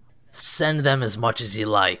possession. Send them as much as you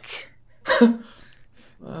like.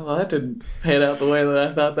 Well, that didn't pan out the way that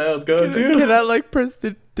I thought that was going to. Can I like press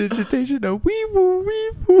the digitation? A wee woo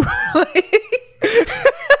wee woo.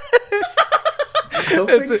 I don't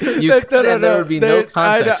think- There would be no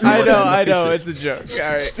context. I for know. what It's is. a joke. All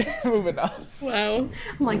right, moving on. Wow.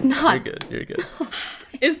 I'm like, You're not. good. You're good.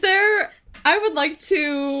 Is there... I would like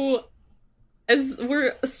to... As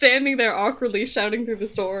we're standing there awkwardly shouting through the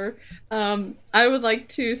store, I would like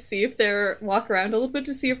to see if walk around a little bit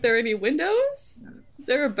to see if there are any windows. Is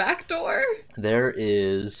there a back door? There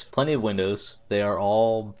is plenty of windows. They are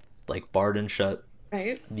all like barred and shut.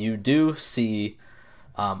 Right. You do see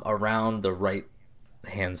around the right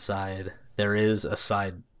hand side there is a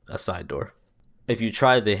side door. If you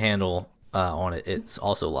try the handle on it, it's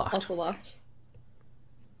also locked. Also locked.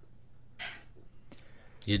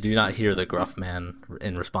 You do not hear the gruff man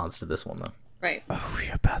in response to this one though. Right. Oh,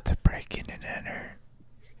 we're about to break in and enter.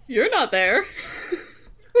 You're not there.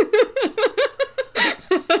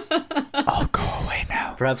 I'll go away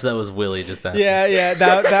now. Perhaps that was Willie just asking. Yeah.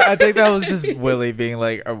 That I think that was just Willie being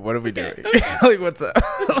like, "What are we doing? Like, what's up?"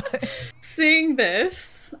 Seeing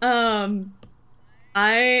this, I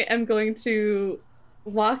am going to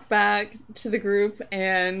walk back to the group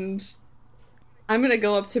and I'm gonna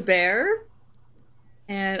go up to Bear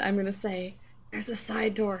and I'm gonna say, "There's a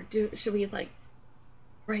side door. Should we like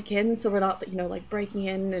break in so we're not, like breaking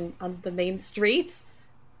in and on the main street?"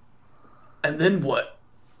 And then what?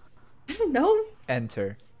 I don't know.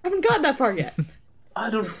 Enter. I haven't gotten that far yet. I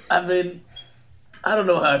don't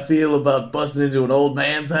know how I feel about busting into an old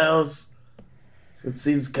man's house. It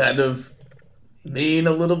seems kind of mean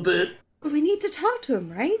a little bit. But we need to talk to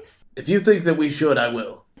him, right? If you think that we should, I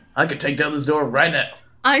will. I could take down this door right now.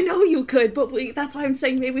 I know you could, but that's why I'm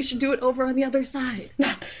saying maybe we should do it over on the other side.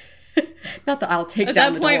 Not that I'll take At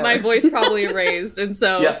down that the point, door. my voice probably raised, and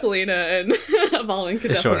so Yeah. Selena and Avalon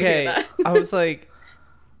could Sure. definitely hear Okay, that. I was like,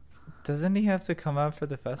 doesn't he have to come out for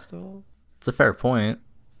the festival? It's a fair point.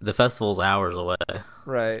 The festival's hours away.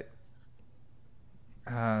 Right.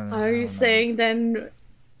 Are you saying then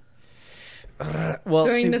well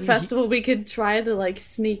during the he- festival we could try to like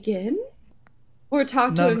sneak in? Or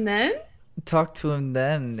talk to No, him then? talk to him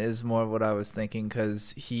then is more what I was thinking,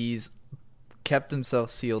 because he's kept himself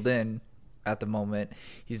sealed in at the moment.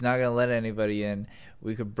 He's not gonna let anybody in.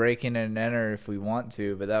 We could break in and enter if we want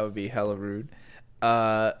to, but that would be hella rude.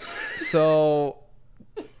 So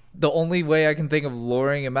the only way I can think of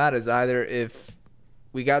luring him out is either if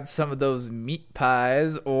we got some of those meat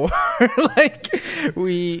pies, or like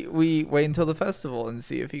we wait until the festival and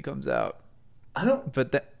see if he comes out. I don't I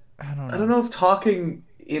don't know. I don't know if talking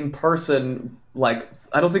in person, like,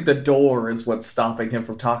 I don't think the door is what's stopping him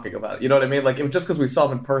from talking about it. You know what I mean? Like, if just because we saw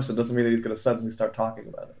him in person doesn't mean that he's going to suddenly start talking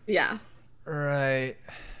about it. Yeah. Right.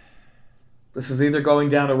 This is either going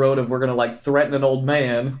down a road of we're going to, like, threaten an old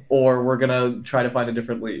man, or we're going to try to find a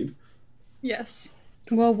different lead. Yes.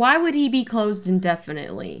 Well, why would he be closed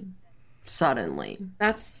indefinitely? Suddenly.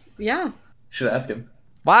 That's yeah. Should ask him.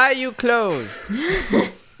 Why are you closed?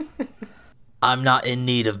 I'm not in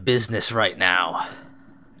need of business right now.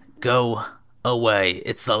 Go away.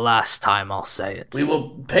 It's the last time I'll say it. We will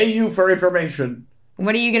pay you for information.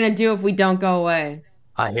 What are you gonna do if we don't go away?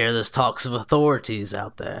 I hear there's talks of authorities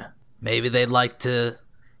out there. Maybe they'd like to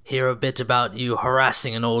hear a bit about you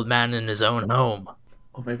harassing an old man in his own home.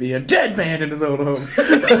 Or maybe a dead man in his own home.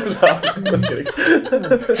 Just kidding.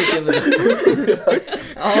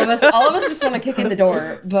 All of us just want to kick in the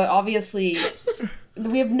door, but obviously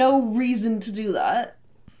we have no reason to do that.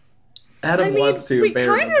 Adam wants to. We Bear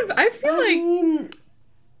kind doesn't. of. I feel like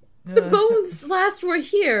the bones last were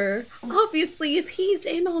here. Obviously, if he's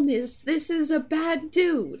in on this is a bad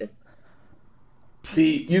dude.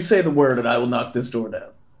 You say the word and I will knock this door down.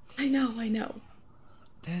 I know.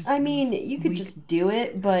 I mean, you could just do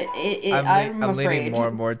it, but I'm I'm leaning afraid. more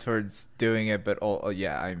and more towards doing it, but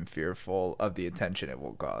I'm fearful of the attention it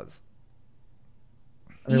will cause.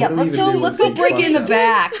 I mean, Yeah, what do we let's even go. do Let's once go we break flush in the out?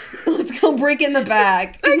 back. Let's go break in the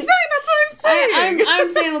back. Exactly, that's what I'm saying. I'm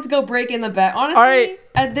saying let's go break in the back. Honestly, All right.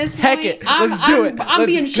 at this point, Heck it. Let's do it. I'm Let's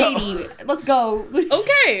being go. shady. Let's go.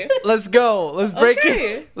 Okay. Let's go. Let's break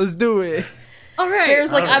Okay. it. Let's do it. All right.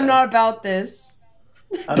 Bear's like, All right. I'm not about this.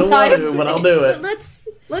 I don't want to, but I'll do But it.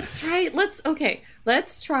 let's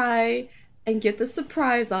try and get the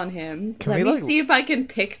surprise on him. Can Let we, me like- see if I can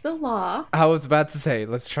pick the lock, I was about to say,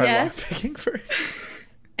 let's try Yes. lockpicking first.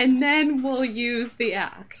 and then we'll use the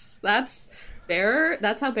axe. That's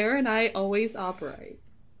how Bear and I always operate.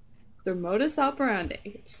 Their modus operandi.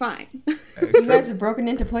 It's fine. You guys have broken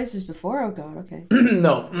into places before. Oh god. Okay.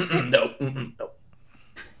 No. No. No.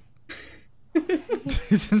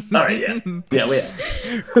 All right, yeah. Yeah, we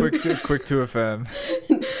have. quick to FM.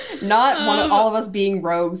 Not all of us being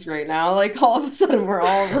rogues right now. Like all of a sudden we're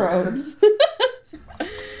all rogues.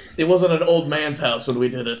 It wasn't an old man's house when we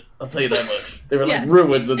did it. I'll tell you that much. They were like Yes,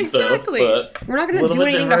 ruins and exactly. stuff, but We're not A gonna little do bit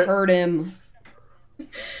anything to different. hurt him.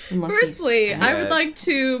 Unless he's- Firstly, I would Yeah. like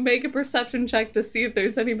to make a perception check to see if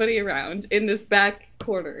there's anybody around in this back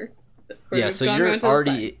corner. where Yeah, we've so gone you're around to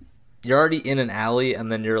the side. already in an alley,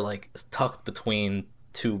 and then you're like tucked between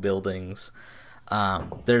two buildings.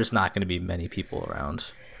 There's not going to be many people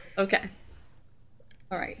around. Okay.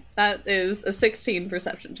 All right. That is a 16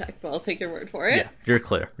 perception check, but I'll take your word for it. Yeah, you're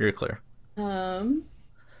clear. You're clear.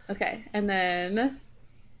 Okay, and then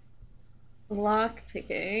lock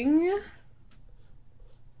picking.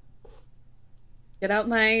 Get out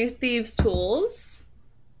my thieves' tools.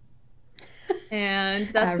 And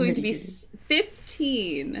that's going to be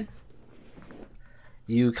 15.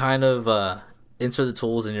 You kind of insert the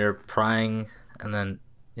tools, and you're prying, and then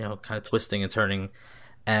kind of twisting and turning.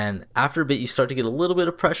 And after a bit, you start to get a little bit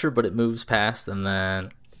of pressure, but it moves past, and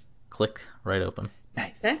then click, right open.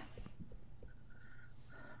 Nice. Okay.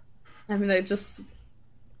 I'm going to just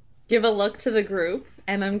give a look to the group,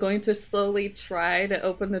 and I'm going to slowly try to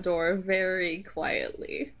open the door very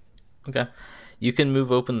quietly. Okay. You can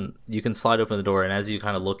slide open the door, and as you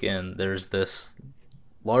kind of look in, there's this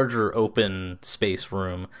larger open space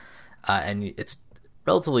room, and it's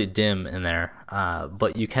relatively dim in there,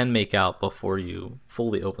 but you can make out before you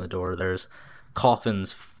fully open the door, there's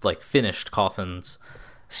coffins, like finished coffins,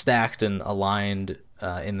 stacked and aligned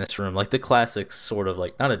in this room, like the classic sort of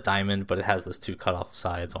like, not a diamond, but it has those two cut off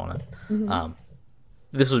sides on it. Mm-hmm.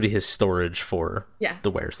 This would be his storage for Yeah. the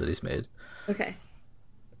wares that he's made. Okay.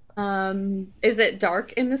 Is it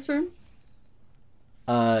dark in this room?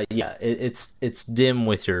 Yeah, it's dim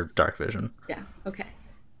with your dark vision. Yeah, okay.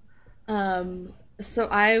 So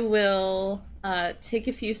I will take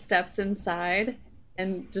a few steps inside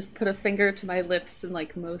and just put a finger to my lips and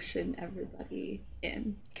like motion everybody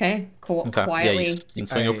in. Okay, cool. Okay. Quietly. Yeah, you can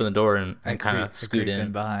swing open the door and kind creep- of scoot creep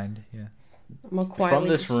in. behind. Yeah. I'm gonna quietly From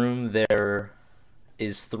this just- room, there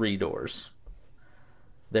is 3 doors.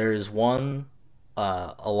 There is one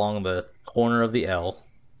along the corner of the L,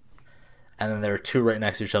 and then there are 2 right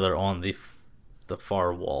next to each other on the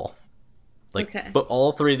far wall. Like, Okay. but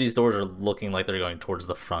all 3 of these doors are looking like they're going towards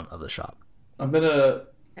the front of the shop. I'm gonna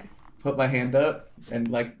put my hand up and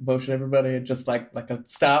like motion everybody and just like a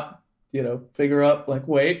stop, finger up, like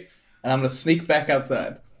wait, and I'm gonna sneak back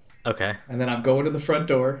outside. Okay. And then I'm going to the front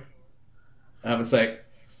door. And I'm gonna say,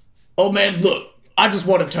 oh man, look, I just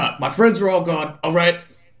want to talk. My friends are all gone, all right?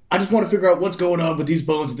 I just want to figure out what's going on with these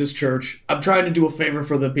bones at this church. I'm trying to do a favor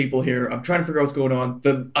for the people here. I'm trying to figure out what's going on.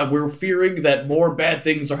 We're fearing that more bad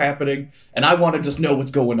things are happening, and I want to just know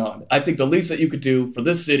what's going on. I think the least that you could do for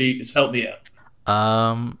this city is help me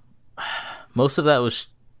out. Most of that was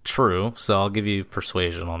true, so I'll give you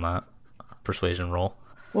persuasion on that. Persuasion roll.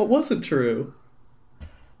 what wasn't true?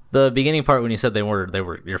 The beginning part when you said they were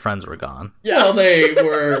your friends were gone. Well, they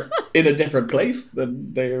were in a different place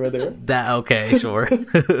than they were there. That okay, sure.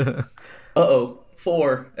 Uh-oh.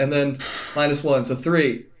 4, and then -1, so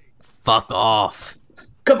 3. Fuck off.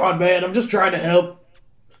 Come on, man. I'm just trying to help.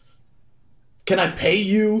 Can I pay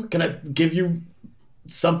you? Can I give you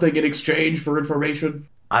something in exchange for information?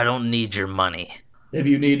 I don't need your money.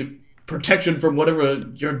 Maybe you need protection from whatever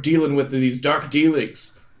you're dealing with in these dark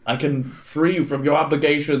dealings. I can free you from your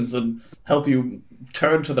obligations and help you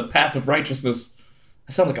turn to the path of righteousness.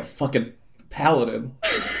 I sound like a fucking paladin.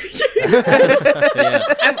 Yeah.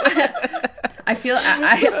 I feel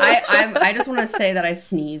I just want to say that I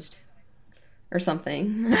sneezed or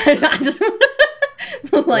something. I just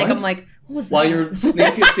like What? I'm like, what was that? While you're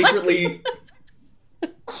secretly...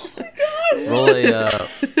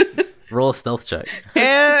 Roll a stealth check.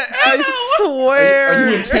 And I swear. Are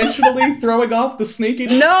you intentionally throwing off the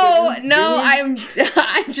sneaking? No, Dude? I'm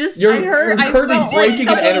just You're I currently felt like breaking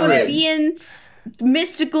and someone was entering. being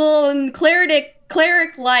mystical and cleric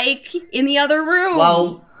like in the other room.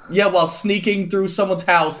 While sneaking through someone's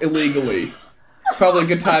house illegally. Probably a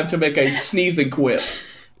good time to make a sneezing quip.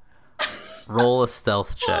 Roll a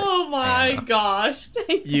stealth check. Oh my Anna. gosh.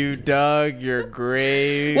 You dug your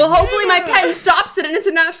grave. Well, hopefully my pen stops it and it's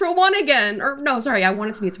a natural 1 again. Or no, sorry, I want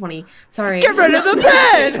it to be a 20. Sorry. Get rid of the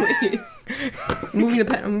pen! I'm moving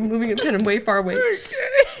the pen. I'm way far away.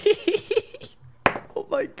 Oh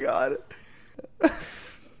my god. Oh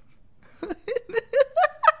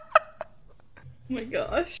my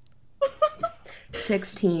gosh.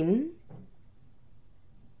 16.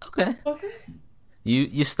 Okay. Okay.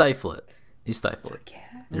 You stifle it. You stifle it.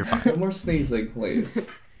 You're fine. No more sneezing, please.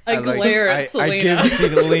 I glare at I Selena. give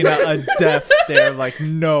Selena a death stare like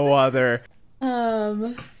no other.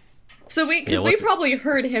 So we probably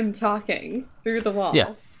heard him talking through the wall.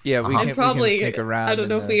 Yeah. Yeah, we Uh-huh. can Probably sneak around. I don't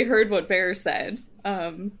know in if the- we heard what Bear said.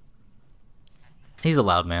 He's a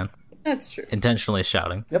loud man. That's true. Intentionally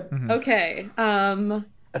shouting. Yep. Okay.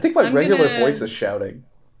 I think my I'm regular gonna- voice is shouting.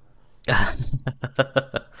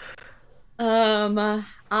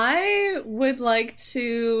 I would like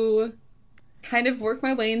to kind of work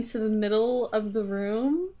my way into the middle of the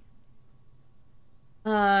room.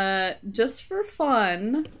 Just for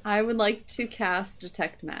fun, I would like to cast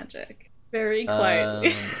Detect Magic. Very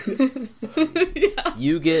quietly. Yeah.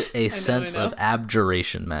 You get a I sense know. of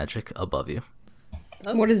abjuration magic above you.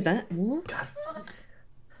 What is that? What?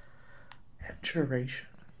 Abjuration.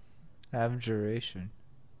 Abjuration.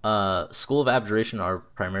 School of Abjuration are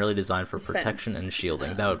primarily designed for Defense. protection and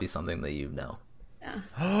shielding. That would be something that you know.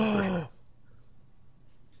 Yeah.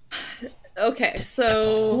 Okay,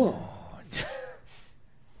 so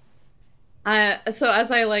so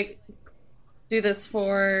as I like do this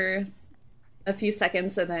for a few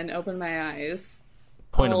seconds and then open my eyes.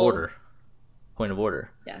 Point of I'll- order. Point of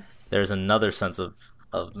order. Yes. There's another sense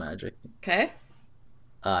of magic. Okay.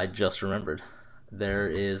 I just remembered. There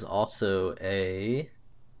is also a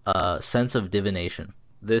sense of divination.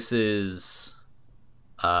 This is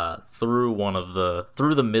through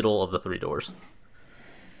the middle of the 3 doors.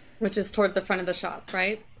 Which is toward the front of the shop,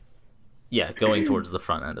 right? Yeah, going towards the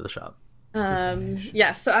front end of the shop.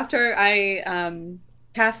 Yeah, so after I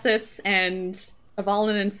cast this, and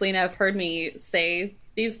Avalon and Selena have heard me say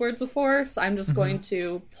these words before, so I'm just going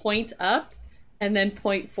to point up and then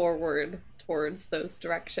point forward towards those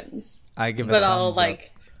directions. I give it But a I'll thumbs up.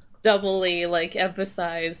 like doubly like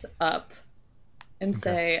emphasize up and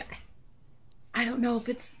say, I don't know if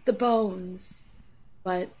it's the bones,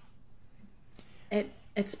 but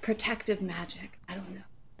it's protective magic. I don't know.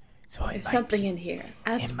 So There's something in here.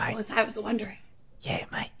 That's it might- what I was wondering. Yeah,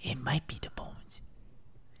 it might be the bones.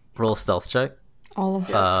 Roll a stealth check. All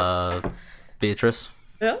of Beatrice.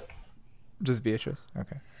 Yeah. Just Beatrice.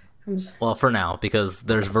 Okay. Well, for now, because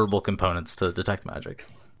there's verbal components to detect magic.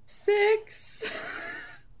 6.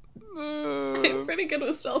 I'm pretty good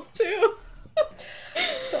with stealth too.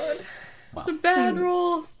 God. Just a bad So-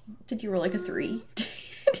 roll. Did you roll like a 3?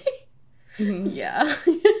 Yeah.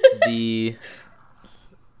 The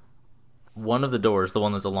one of the doors, the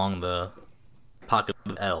one that's along the pocket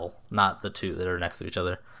of L, not the 2 that are next to each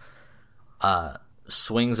other,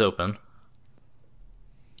 swings open,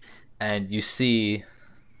 and you see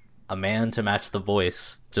a man to match the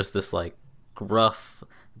voice, just this like gruff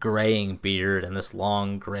graying beard and this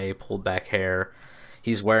long gray pulled back hair.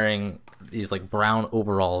 He's wearing these like brown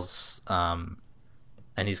overalls,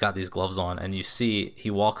 and he's got these gloves on, and you see he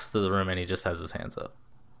walks through the room and he just has his hands up.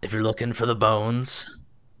 If you're looking for the bones,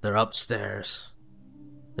 they're upstairs.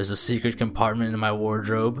 There's a secret compartment in my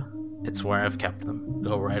wardrobe. It's where I've kept them.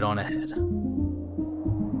 Go right on ahead.